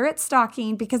been better at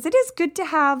stocking because it is good to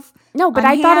have. No, but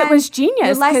I thought it was genius.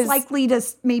 You're less likely to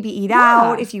maybe eat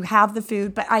out if you have the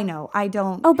food. But I know. I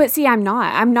don't. Oh, but see, I'm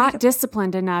not. I'm not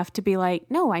disciplined enough to be like,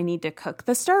 no, I need to cook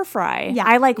the stir fry. Yeah.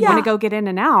 I want to go get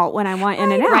In-N-Out when I want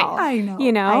In-N-Out. I know.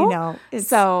 I know.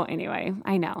 So anyway,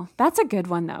 I know. That's a good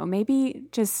one though. Maybe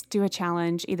just do a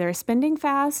challenge, either a spending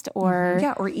fast or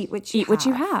or eat what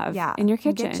you have. In your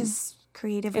kitchen. Get just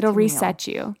creative. It'll reset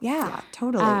you. Yeah,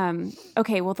 totally.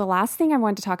 Okay, well, the last thing I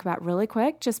wanted to talk about really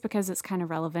quick, just because it's kind of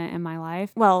relevant in my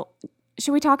life. Well,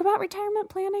 should we talk about retirement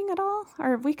planning at all?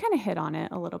 Or we kind of hit on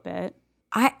it a little bit.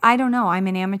 I don't know. I'm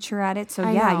an amateur at it. So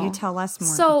you tell us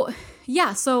more.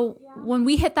 So when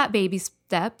we hit that baby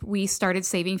step, we started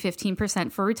saving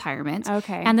 15% for retirement.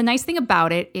 Okay. And the nice thing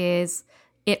about it is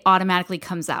it automatically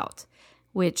comes out,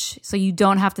 so you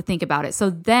don't have to think about it. So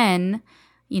then,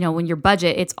 when your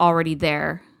budget, it's already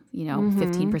there.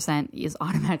 15% is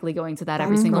automatically going to that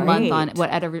every single month on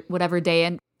whatever day.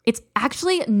 And It's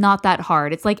actually not that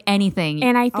hard. It's like anything.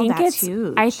 And I think that's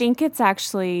huge. I think it's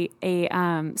actually a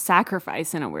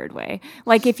sacrifice in a weird way.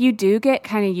 Like if you do get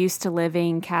kind of used to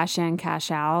living cash in,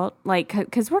 cash out, like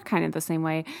because we're kind of the same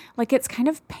way. Like it's kind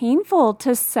of painful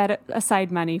to set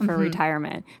aside money for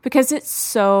retirement because it's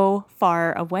so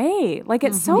far away. Like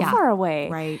it's so far away.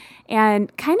 Right.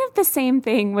 And kind of the same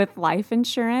thing with life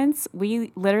insurance.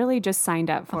 We literally just signed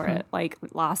up for it like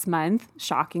last month.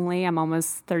 Shockingly, I'm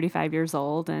almost 35 years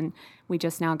old and we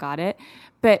just now got it.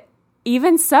 But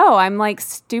even so, I'm like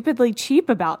stupidly cheap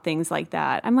about things like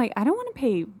that. I'm like, I don't want to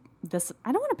pay this.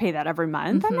 I don't want to pay that every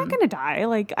month. I'm not going to die.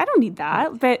 Like, I don't need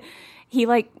that. But he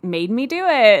like made me do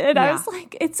it. And I was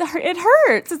like, it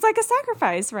hurts. It's like a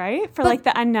sacrifice, right? For like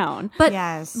the unknown. But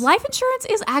Yes. life insurance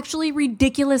is actually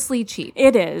ridiculously cheap.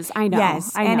 It is. I know.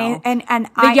 Yes. I know. And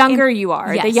the younger you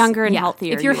are, the younger and yeah.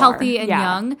 healthier If you're you healthy are.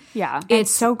 and young,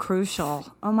 it's so crucial.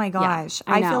 Oh my gosh.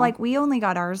 I I feel know. like we only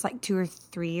got ours like 2 or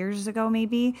 3 years ago,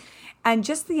 maybe. And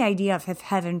just the idea of if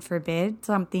heaven forbid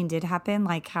something did happen,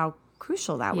 like how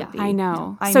crucial that would be. I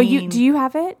know. I So mean, do you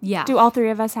have it? Yeah. Do all three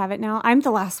of us have it now? I'm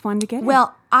the last one to get it.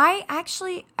 Well, I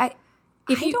actually, I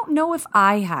don't know if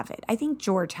I have it. I think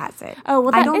George has it. Oh,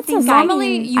 well, I that- don't it's think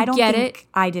normally you I don't get think it.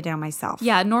 I did it on myself.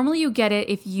 yeah, normally you get it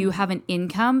if you have an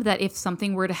income that if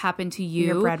something were to happen to you,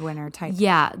 Your breadwinner type.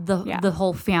 yeah, the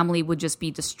whole family would just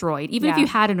be destroyed, even if Yeah. you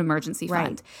had an emergency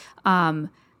Right. fund.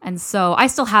 And so I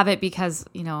still have it because,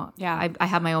 Yeah. I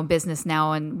have my own business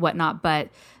now and whatnot. But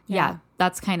yeah,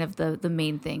 that's kind of the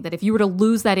main thing, that if you were to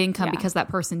lose that income because that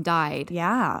person died,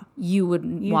 Yeah. you would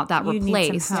want that you need some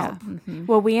replaced. help.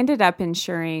 Well, we ended up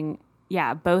insuring,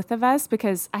 both of us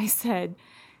because I said,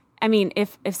 I mean,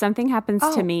 if something happens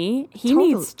to me, he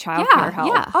totally. needs childcare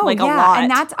help. yeah. Oh, like yeah. a lot. And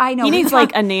that's, I know. He we needs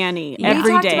talked- like a nanny we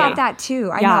every talked day. about that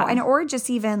too. I Yeah. know. And or just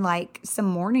even like some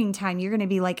morning time, you're going to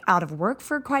be like out of work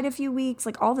for quite a few weeks,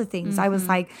 like all the things. I was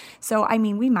like, so I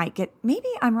mean, we might get, maybe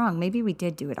I'm wrong. Maybe we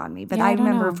did do it on me, but Yeah, I I don't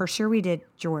remember know. for sure we did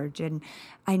George. And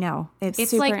I know It's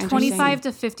super like interesting. $25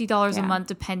 to $50 a Yeah. month,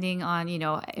 depending on,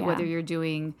 whether you're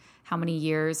doing how many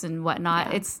years and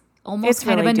whatnot. It's almost It's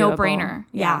kind really of a doable. no-brainer.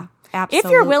 yeah, If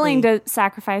absolutely. you're willing to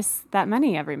sacrifice that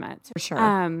money every month. For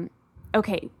sure.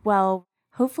 Okay, well,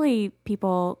 hopefully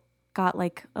people got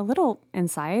like a little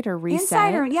insight or reset.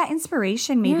 Insider,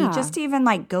 inspiration maybe. Yeah. Just to even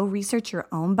like go research your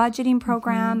own budgeting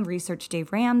program, research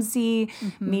Dave Ramsey,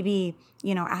 maybe,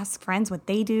 ask friends what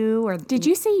they do. Or Did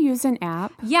you say use an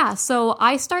app? Yeah, so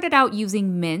I started out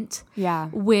using Mint, Yeah.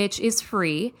 which is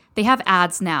free. They have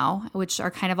ads now, which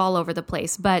are kind of all over the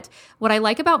place. But what I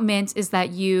like about Mint is that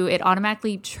it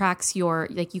automatically tracks you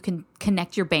can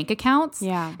connect your bank accounts.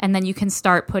 Yeah. And then you can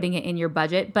start putting it in your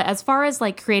budget. But as far as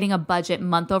like creating a budget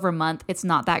month over month, it's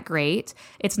not that great.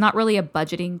 It's not really a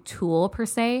budgeting tool per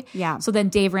se. Yeah. So then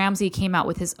Dave Ramsey came out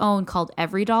with his own called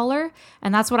EveryDollar.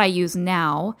 And that's what I use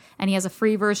now. And he has a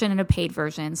free version and a paid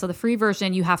version. So the free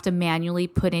version, you have to manually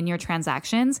put in your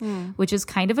transactions, which is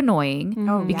kind of annoying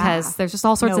Oh, because yeah. there's just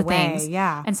all sorts No of things. way,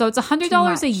 yeah. And so it's $100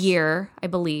 a much. year, I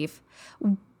believe,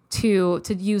 to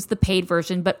use the paid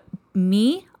version. But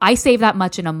I save that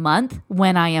much in a month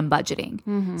when I am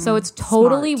budgeting. So it's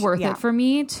totally Smart, worth yeah. it for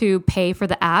me to pay for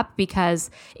the app because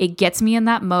it gets me in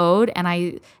that mode.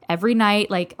 And every night,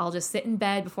 like I'll just sit in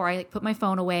bed before I put my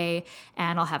phone away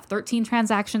and I'll have 13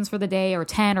 transactions for the day or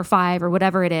 10 or 5 or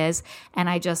whatever it is. And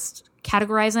I just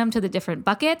categorize them to the different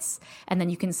buckets. And then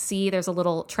you can see there's a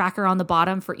little tracker on the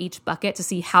bottom for each bucket to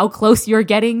see how close you're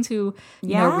getting to,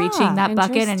 Yeah, reaching that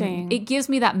bucket. interesting. And it gives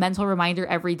me that mental reminder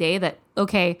every day that,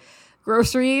 okay,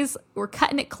 groceries, we're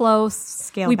cutting it close.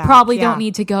 Scale we back, probably yeah. don't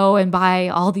need to go and buy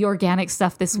all the organic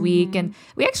stuff this week. And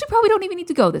we actually probably don't even need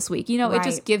to go this week. It Right.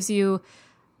 just gives you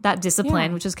that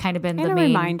discipline, Yeah. which has kind of been And the a main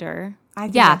reminder. I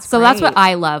think Yeah, so that's what great.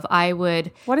 I love. I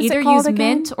would What is it either called use again?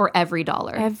 Mint or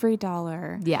EveryDollar.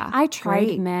 EveryDollar. Yeah. I tried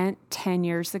Great. Mint 10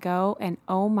 years ago and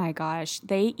oh my gosh,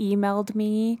 they emailed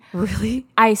me. Really?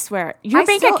 I swear, your I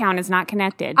bank still- account is not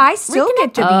connected. I still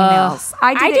get the emails.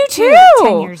 I I did do it too.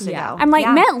 10 years Yeah. ago. I'm like,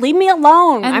 Yeah. Mint, leave me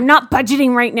alone. I'm not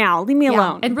budgeting right now. Leave me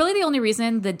alone. And really the only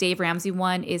reason the Dave Ramsey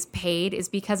one is paid is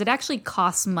because it actually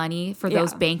costs money for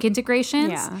those Yeah. bank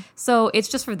integrations. Yeah. So it's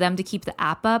just for them to keep the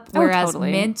app up. Whereas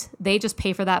totally. Mint, they just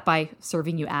pay for that by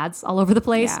serving you ads all over the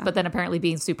place, Yeah. but then apparently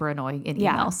being super annoying in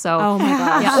Yeah. email. So Oh my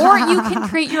gosh. yeah. Or you can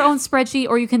create your own spreadsheet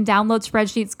or you can download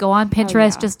spreadsheets, go on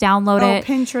Pinterest, just download it.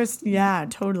 Pinterest. Yeah,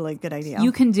 totally. Good idea.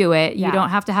 You can do it. Yeah. You don't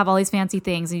have to have all these fancy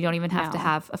things and you don't even have to No.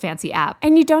 have a fancy app.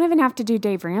 And you don't even have to do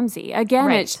Dave Ramsey. Again,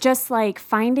 Right. it's just like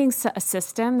finding a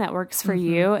system that works for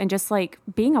you and just like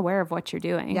being aware of what you're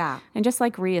doing. Yeah. And just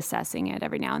like reassessing it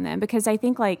every now and then. Because I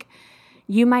think like,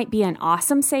 you might be an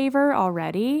awesome saver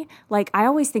already. Like, I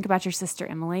always think about your sister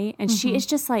Emily, and she is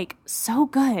just like so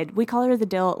good. We call her the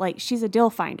deal, like she's a deal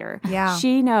finder. Yeah.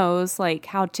 She knows like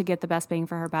how to get the best bang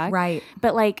for her buck. Right.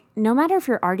 But like, no matter if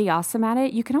you're already awesome at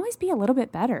it, you can always be a little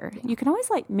bit better. You can always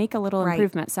like make a little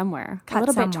improvement somewhere. Cut a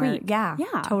little somewhere. bit tweak. Yeah.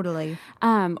 Yeah. Totally.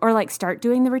 Or like start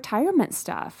doing the retirement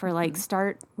stuff, or like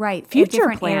start future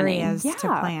different planning areas yeah. to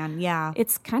plan. Yeah.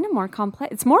 It's kind of more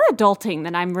complex. It's more adulting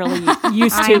than I'm really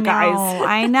used to, guys.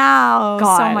 I know.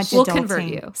 Gosh. So much We'll adulting. convert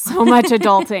you. So much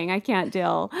adulting. I can't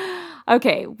deal.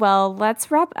 Okay, well, let's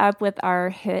wrap up with our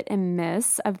hit and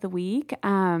miss of the week.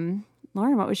 Lauren,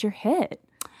 what was your hit?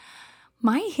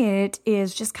 My hit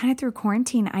is just kind of through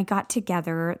quarantine, I got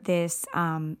together this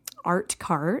art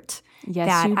cart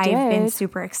that I've been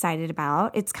super excited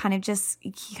about. It's kind of just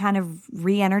kind of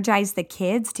re-energized the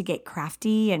kids to get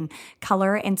crafty and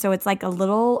color. And so it's like a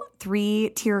little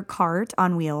 3-tier cart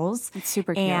on wheels. It's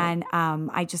super cute. And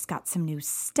I just got some new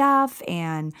stuff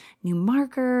and new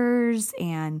markers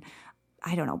and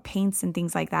I don't know, paints and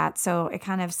things like that. So it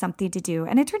kind of something to do.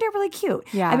 And it turned out really cute.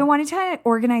 Yeah. I've been wanting to kind of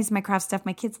organize my craft stuff.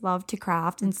 My kids love to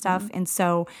craft and stuff. And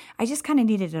so I just kind of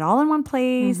needed it all in one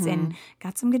place and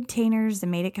got some containers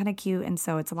and made it kind of cute. And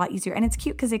so it's a lot easier. And it's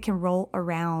cute because it can roll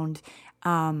around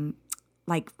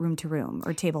like room to room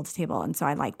or table to table. And so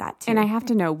I like that too. And I have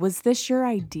to know, was this your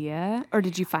idea or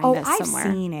did you find this somewhere?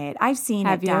 I've seen it. I've seen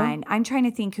it done. I'm trying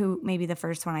to think who maybe the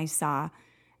first one I saw.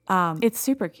 It's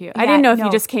super cute. I didn't know if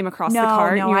you just came across the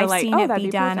cart and you were I've like, seen oh, it that'd be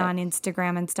be done perfect. on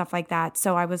Instagram and stuff like that.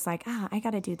 So I was like, I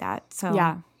got to do that. So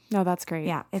Yeah. No, that's great.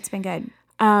 yeah, it's been good.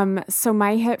 So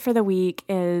my hit for the week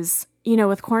is,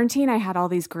 with quarantine, I had all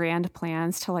these grand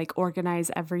plans to like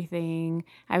organize everything.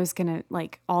 I was going to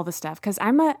like all the stuff because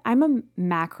I'm a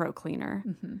macro cleaner.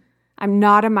 Mm-hmm. I'm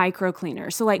not a micro cleaner.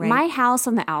 So like my house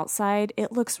on the outside,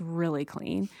 it looks really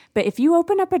clean. But if you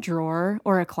open up a drawer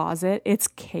or a closet, it's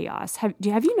chaos. Have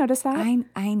you noticed that?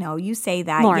 I know you say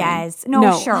that. Lauren, yes.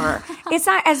 No, sure. It's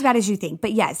not as bad as you think,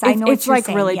 but yes, I know what it's you're like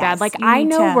saying. really Yes, bad. Like you I need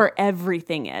know to- where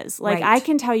everything is. Like Right. I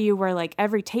can tell you where like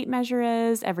every tape measure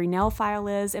is, every nail file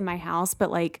is in my house, but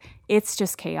like it's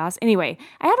just chaos. Anyway,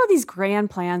 I had all these grand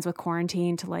plans with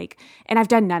quarantine to like, and I've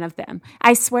done none of them.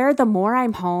 I swear the more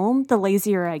I'm home, the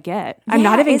lazier I get. I'm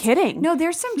not even kidding. No,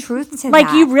 there's some truth to that.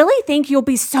 Like you really think you'll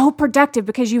be so productive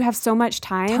because you have so much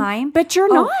time, but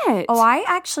you're not. Oh, I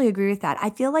actually agree with that. I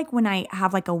feel like when I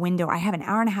have like a window, I have an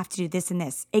hour and a half to do this and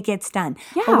this, it gets done.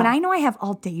 Yeah. But when I know I have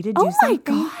all day to do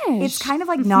something, it's kind of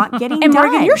like not getting and done.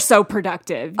 Morgan, you're so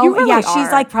productive. Oh, You really yeah, are.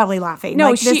 she's like probably laughing.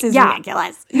 No, like, this is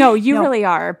ridiculous. No, you really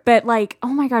are. But like, oh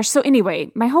my gosh. So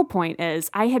anyway, my whole point is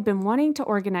I had been wanting to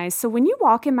organize. So when you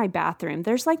walk in my bathroom,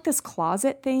 there's like this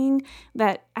closet thing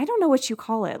that I don't know what you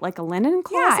call it, like a linen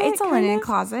closet. Yeah, it's a linen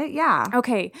closet. Yeah.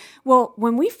 Okay. Well,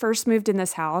 when we first moved in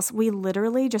this house, we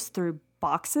literally just threw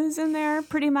boxes in there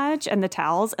pretty much and the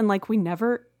towels and like we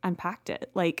never unpacked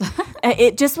it. Like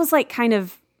it just was like kind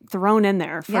of thrown in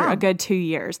there for a good 2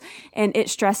 years. And it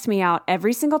stressed me out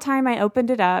every single time I opened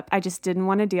it up. I just didn't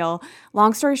want to deal.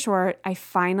 Long story short, I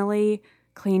finally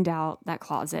cleaned out that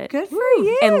closet. Good for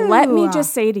you. And let me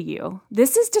just say to you,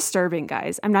 this is disturbing,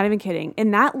 guys. I'm not even kidding.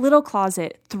 In that little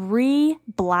closet, 3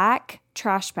 black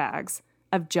trash bags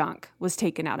of junk was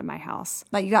taken out of my house.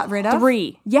 Like you got rid of?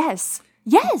 3. Yes.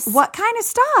 Yes. What kind of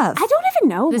stuff? I don't even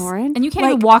know, Lauren. And you can't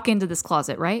even walk into this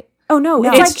closet, right? Oh, no.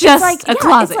 It's just a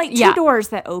closet. It's like 2 Yeah. doors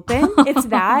that open. It's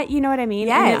that. You know what I mean?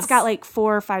 Yes. And it's got like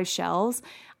 4 or 5 shelves.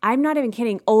 I'm not even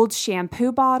kidding. Old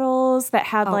shampoo bottles that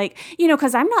had like,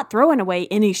 because I'm not throwing away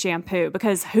any shampoo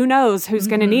because who knows who's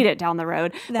going to need it down the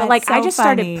road. But like, so I just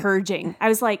funny. started purging. I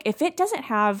was like, if it doesn't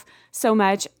have so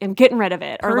much, I'm getting rid of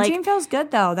it. Purging or like, feels good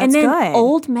though. That's and then good.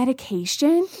 old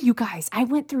medication. You guys, I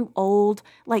went through old,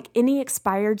 like any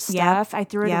expired stuff. I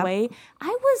threw it away. I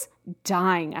was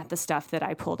dying at the stuff that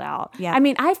I pulled out. Yeah. I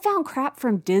mean, I found crap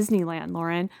from Disneyland,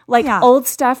 Lauren, like old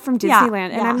stuff from Disneyland.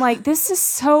 And I'm like, this is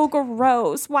so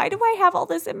gross. Why do I have all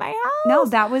this in my house? No,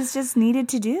 that was just needed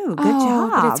to do. Good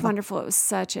job. But it's wonderful. It was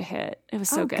such a hit. It was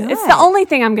so good. good. It's the only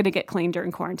thing I'm going to get clean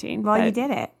during quarantine. Well, but you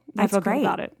did it. I That's feel good great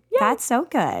about it. That's so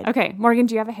good. Okay, Morgan,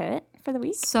 do you have a hit for the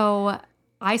week? So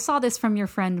I saw this from your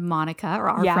friend Monica, or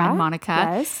our friend Monica.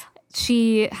 Yes.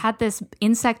 She had this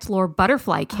insect lore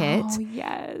butterfly kit. Oh,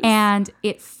 yes. And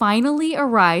it finally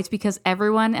arrived because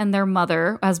everyone and their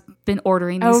mother has been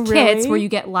ordering these kits where you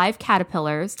get live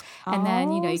caterpillars and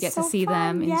then, you get to see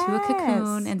them into a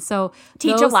cocoon. And so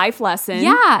teach a life lesson.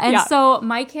 Yeah. And so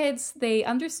my kids, they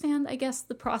understand, I guess,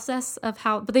 the process of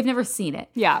how, but they've never seen it.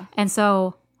 Yeah. And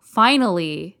so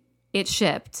finally it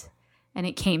shipped and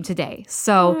it came today.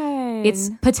 So it's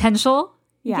potential.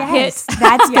 Yes,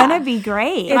 that's gonna be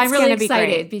great. I'm really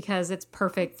excited because it's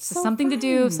perfect. It's so something fun. To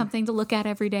do, something to look at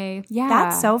every day. Yeah,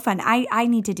 that's so fun. I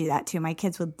need to do that too. My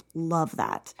kids would love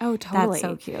that. Oh, totally. That's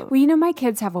so cute. Well, my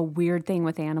kids have a weird thing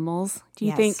with animals. Do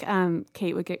you think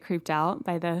Kate would get creeped out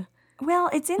by the?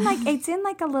 Well, it's in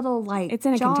like a little it's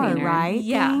in a jar, container, right?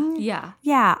 Yeah.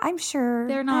 I'm sure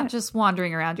they're not just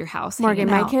wandering around your house. Morgan,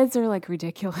 my kids are like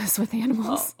ridiculous with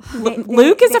animals.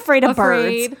 Luke is afraid of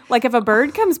birds. Like if a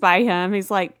bird comes by him, he's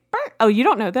like, "Bird. Oh, you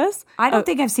don't know this? I don't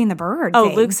think I've seen the bird.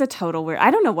 Oh, Luke's a total weird. I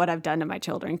don't know what I've done to my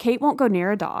children. Kate won't go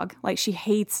near a dog. Like she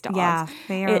hates dogs. Yeah,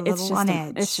 they are a little on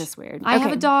edge. It's just weird. I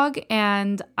have a dog,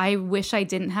 and I wish I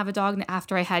didn't have a dog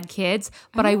after I had kids.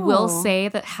 But I will say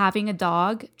that having a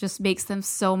dog just makes them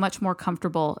so much more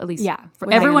comfortable. At least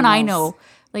for everyone I know.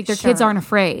 Like their kids aren't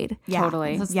afraid. Yeah.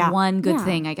 Totally. That's the one good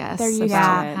thing, I guess. They're used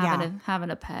to having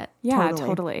a pet. Yeah,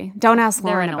 totally. Don't ask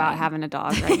Lauren about having a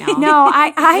dog right now. No,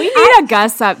 we need a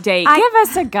Gus update. Give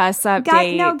us a Gus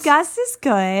update. No, Gus is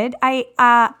good.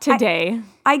 Today.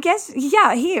 I guess,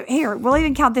 here. We'll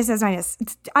even count this as minus.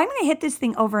 I'm going to hit this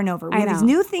thing over and over. We have these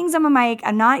new things on my mic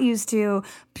I'm not used to.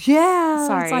 Yeah.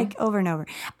 Sorry. It's like over and over.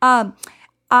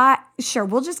 Sure,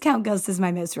 we'll just count Gus as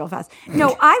my miss real fast.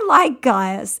 No, I like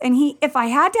Gus, and if I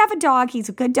had to have a dog, he's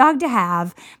a good dog to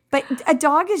have. But a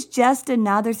dog is just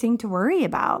another thing to worry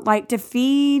about, like to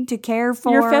feed, to care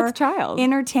for. Your fifth child.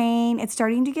 Entertain. It's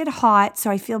starting to get hot,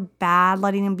 so I feel bad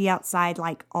letting him be outside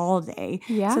like all day.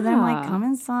 Yeah. So then I'm like, come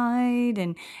inside,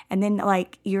 and then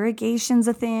like irrigation's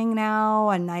a thing now,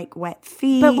 and like wet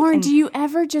feet. But Lauren, do you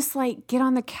ever just like get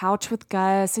on the couch with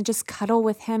Gus and just cuddle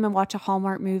with him and watch a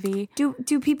Hallmark movie? Do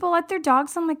people let their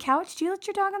dogs on the couch? Do you let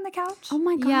your dog on the couch? Oh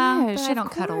my gosh! Yeah, but I don't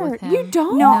cuddle with him. You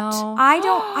don't? No, I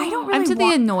don't really. I'm to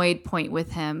the annoyed point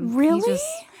with him. Really?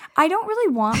 I don't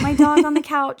really want my dog on the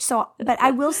couch, but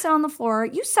I will sit on the floor.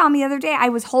 You saw me the other day. I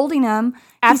was holding him.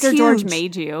 After George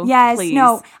made you. Yes. Please.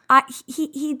 No.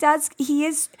 He does.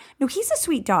 He's a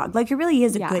sweet dog. Like, he really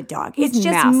is a good dog. He's it's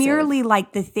just massive. merely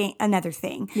like another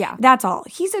thing. Yeah. That's all.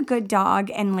 He's a good dog,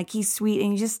 and like he's sweet,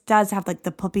 and he just does have like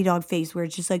the puppy dog face where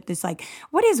it's just like this, like,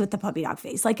 what is with the puppy dog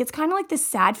face? Like, it's kind of like this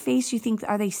sad face. You think,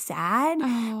 are they sad?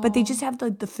 Oh. But they just have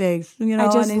the face, you know?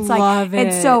 I just and it's love like,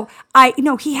 it. And so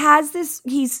he has this,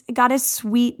 he's got a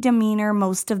sweet demeanor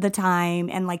most of the time,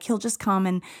 and like he'll just come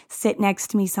and sit next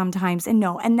to me sometimes, and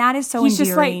that is so he's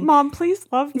endearing. Just like, Mom, please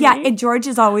love me. Yeah, and George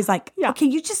is always like, okay,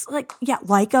 you just like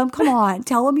him. Come on,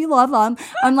 tell him you love him.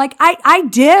 I'm like, I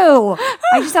do.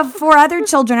 I just have 4 other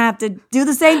children I have to do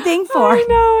the same thing for. I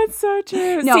know, it's so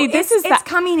true. No, it's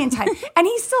coming in time. And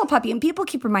he's still a puppy, and people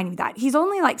keep reminding me that. He's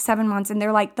only like 7 months, and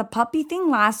they're like, the puppy thing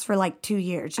lasts for like 2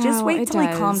 years. Just wait till he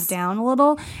calms down a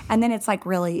little, and then it's like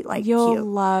really like You'll cute.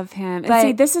 love him. And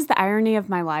see, this is the irony of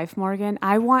my life, Morgan.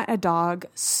 I want a dog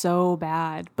so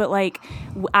bad. But like,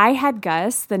 I had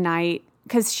Gus the night,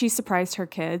 because she surprised her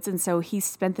kids, and so he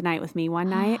spent the night with me one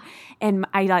night, and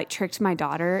I like tricked my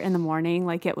daughter in the morning,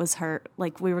 like it was her,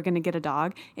 like we were going to get a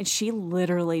dog, and she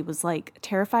literally was like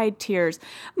terrified, tears.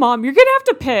 Mom, you're going to have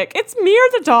to pick. It's me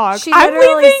or the dog. I'm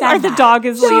leaving, or the dog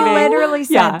is leaving. She literally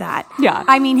said that. Yeah.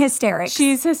 I mean, hysterics.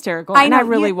 She's hysterical, and I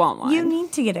really want one. You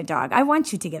need to get a dog. I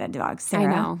want you to get a dog, Sarah. I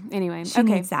know. Anyway, she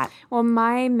needs that. Well,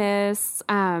 my miss,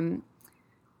 I'll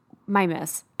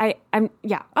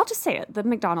just say it. The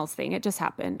McDonald's thing, it just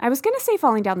happened. I was going to say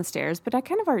falling down the stairs, but I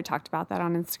kind of already talked about that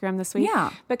on Instagram this week.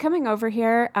 Yeah. But coming over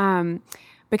here,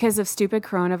 because of stupid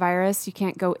coronavirus, you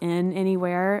can't go in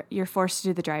anywhere. You're forced to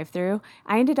do the drive-thru.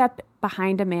 I ended up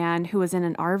behind a man who was in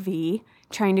an RV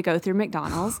trying to go through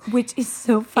McDonald's. Which is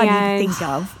so funny to think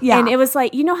of. Yeah. And it was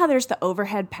like, you know how there's the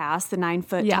overhead pass, the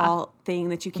 9-foot tall thing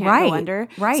that you can't go under?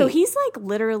 Right. So he's like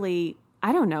literally,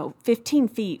 I don't know, 15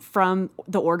 feet from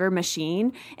the order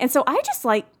machine. And so I just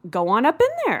like go on up in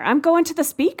there. I'm going to the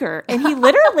speaker. And he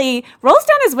literally rolls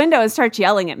down his window and starts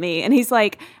yelling at me. And he's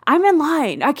like, I'm in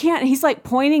line. I can't. He's like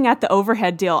pointing at the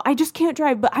overhead deal. I just can't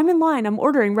drive, but I'm in line. I'm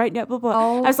ordering right now. Blah,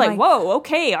 blah. I was like, whoa,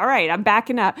 okay, all right. I'm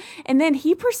backing up. And then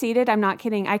he proceeded, I'm not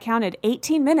kidding, I counted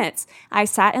 18 minutes. I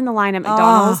sat in the line at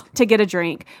McDonald's to get a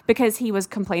drink because he was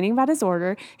complaining about his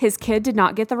order. His kid did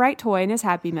not get the right toy in his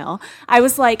Happy Meal. I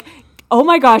was like, oh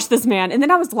my gosh, this man. And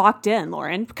then I was locked in,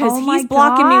 Lauren, because he's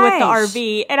blocking me with the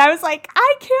RV. And I was like,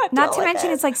 I can't Not to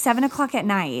mention, it's like 7:00 at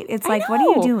night. It's like, what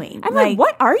are you doing? I'm like,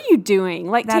 what are you doing?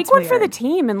 Like, take one for the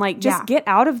team and like just get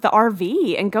out of the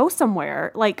RV and go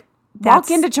somewhere. Like,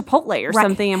 walk into Chipotle or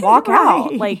something and walk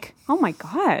out. Like, oh my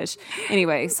gosh.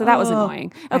 Anyway, so that was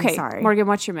annoying. Okay, sorry. Morgan,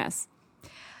 what's your miss?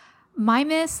 My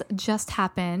miss just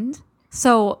happened.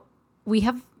 So we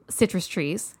have citrus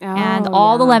trees, and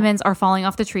all the lemons are falling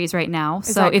off the trees right now.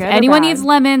 So if anyone needs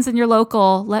lemons in your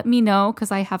local, let me know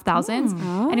because I have thousands.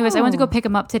 Anyways, I went to go pick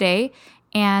them up today,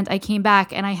 and I came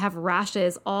back and I have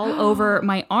rashes all over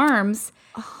my arms.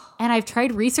 And I've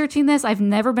tried researching this. I've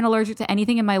never been allergic to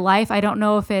anything in my life. I don't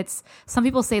know if it's, some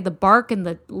people say the bark and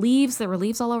the leaves, there were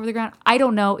leaves all over the ground. I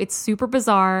don't know. It's super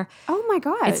bizarre. Oh my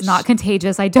gosh. It's not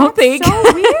contagious, I don't think.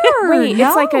 So weird. Wait,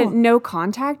 it's like a no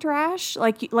contact rash?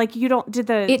 Like you don't, did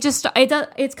the...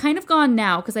 It's kind of gone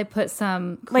now because I put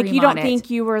some cream like you don't on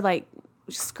think it. you were like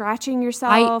scratching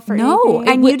yourself or no,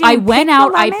 anything? I went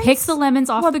out, I picked the lemons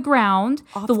off the ground,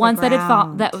 the ones that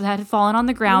had fallen on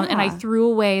the ground, and I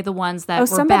threw away the ones that were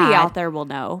somebody bad. out there will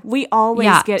know. We always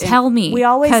tell me. We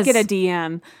always get a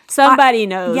DM. Somebody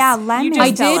knows. Yeah, lemons.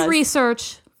 I did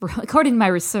research, according to my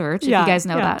research, if you guys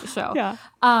know that show,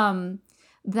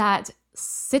 that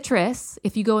citrus,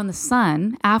 if you go in the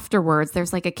sun afterwards,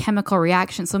 there's like a chemical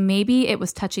reaction. So maybe it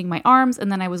was touching my arms, and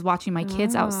then I was watching my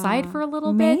kids outside for a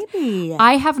little bit. Maybe.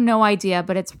 I have no idea,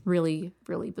 but it's really,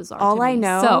 really bizarre. All I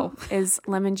know is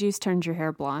lemon juice turns your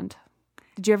hair blonde.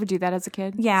 Did you ever do that as a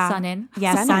kid? Yeah. Sun in.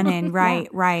 Yeah, sun in. Right,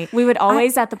 right. We would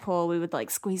always at the pool, we would like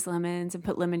squeeze lemons and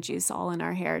put lemon juice all in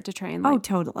our hair to try and like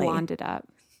totally blonde it up.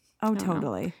 Oh,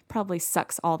 totally. Probably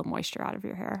sucks all the moisture out of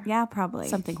your hair. Yeah, probably.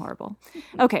 Something horrible.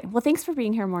 Okay. Well, thanks for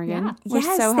being here, Morgan. Yeah. We're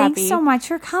so thanks happy. so much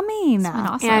for coming.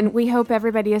 Awesome. And we hope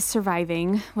everybody is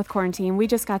surviving with quarantine. We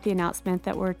just got the announcement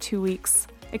that we're 2 weeks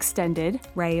extended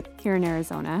here in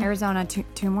Arizona. Arizona,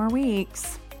 two more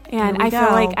weeks. And I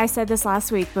feel like I said this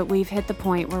last week, but we've hit the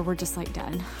point where we're just like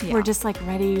done. Yeah. We're just like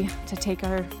ready to take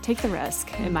the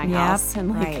risk in my house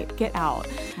and like get out.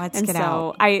 Let's get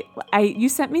out. You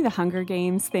sent me the Hunger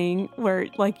Games thing where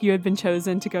like you had been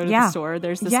chosen to go to the store.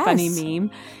 There's this funny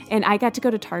meme, and I got to go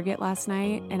to Target last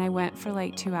night, and I went for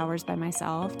like 2 hours by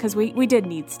myself because we did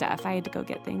need stuff. I had to go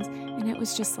get things, and it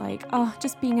was just like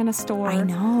just being in a store. I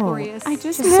know. Glorious. I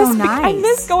just miss so nice. I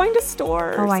miss going to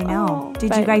stores. Oh, I know.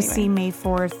 Did you guys see May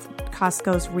 4th?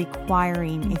 Costco's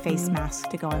requiring a face mask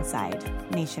to go inside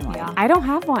nationwide. Yeah. I don't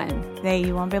have one.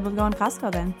 You won't be able to go in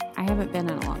Costco then. I haven't been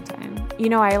in a long time. You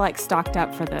know, I like stocked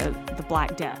up for the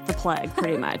Black Death, the plague,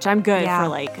 pretty much. I'm good for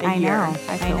like a year.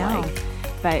 I feel like.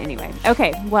 But anyway,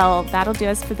 okay, well, that'll do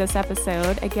us for this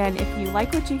episode. Again, if you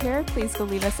like what you hear, please go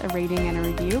leave us a rating and a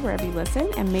review wherever you listen,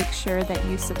 and make sure that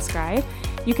you subscribe.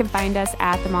 You can find us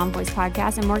at the Mom Voice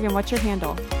Podcast. And Morgan, what's your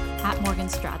handle? At Morgan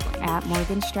Stradling. At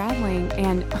Morgan Stradling.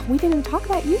 And we didn't even talk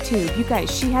about YouTube. You guys,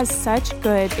 she has such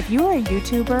good, if you are a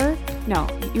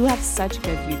YouTuber, you have such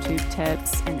good YouTube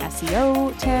tips and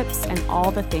SEO tips and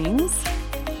all the things.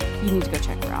 You need to go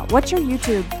check her out. What's your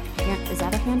YouTube? Is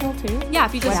that a handle too? Yeah,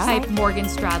 if you just type Morgan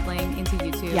Stradling into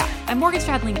YouTube. Yeah. I'm Morgan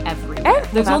Stradling everywhere.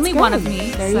 There's only one of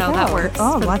me, so that works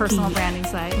for the personal branding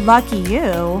side. Lucky you.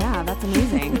 Yeah, that's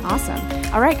amazing. Awesome.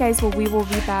 All right, guys. Well, we will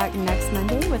be back next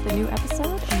Monday with a new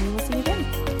episode, and we will see you then.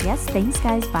 Yes, thanks,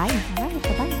 guys. Bye. All right.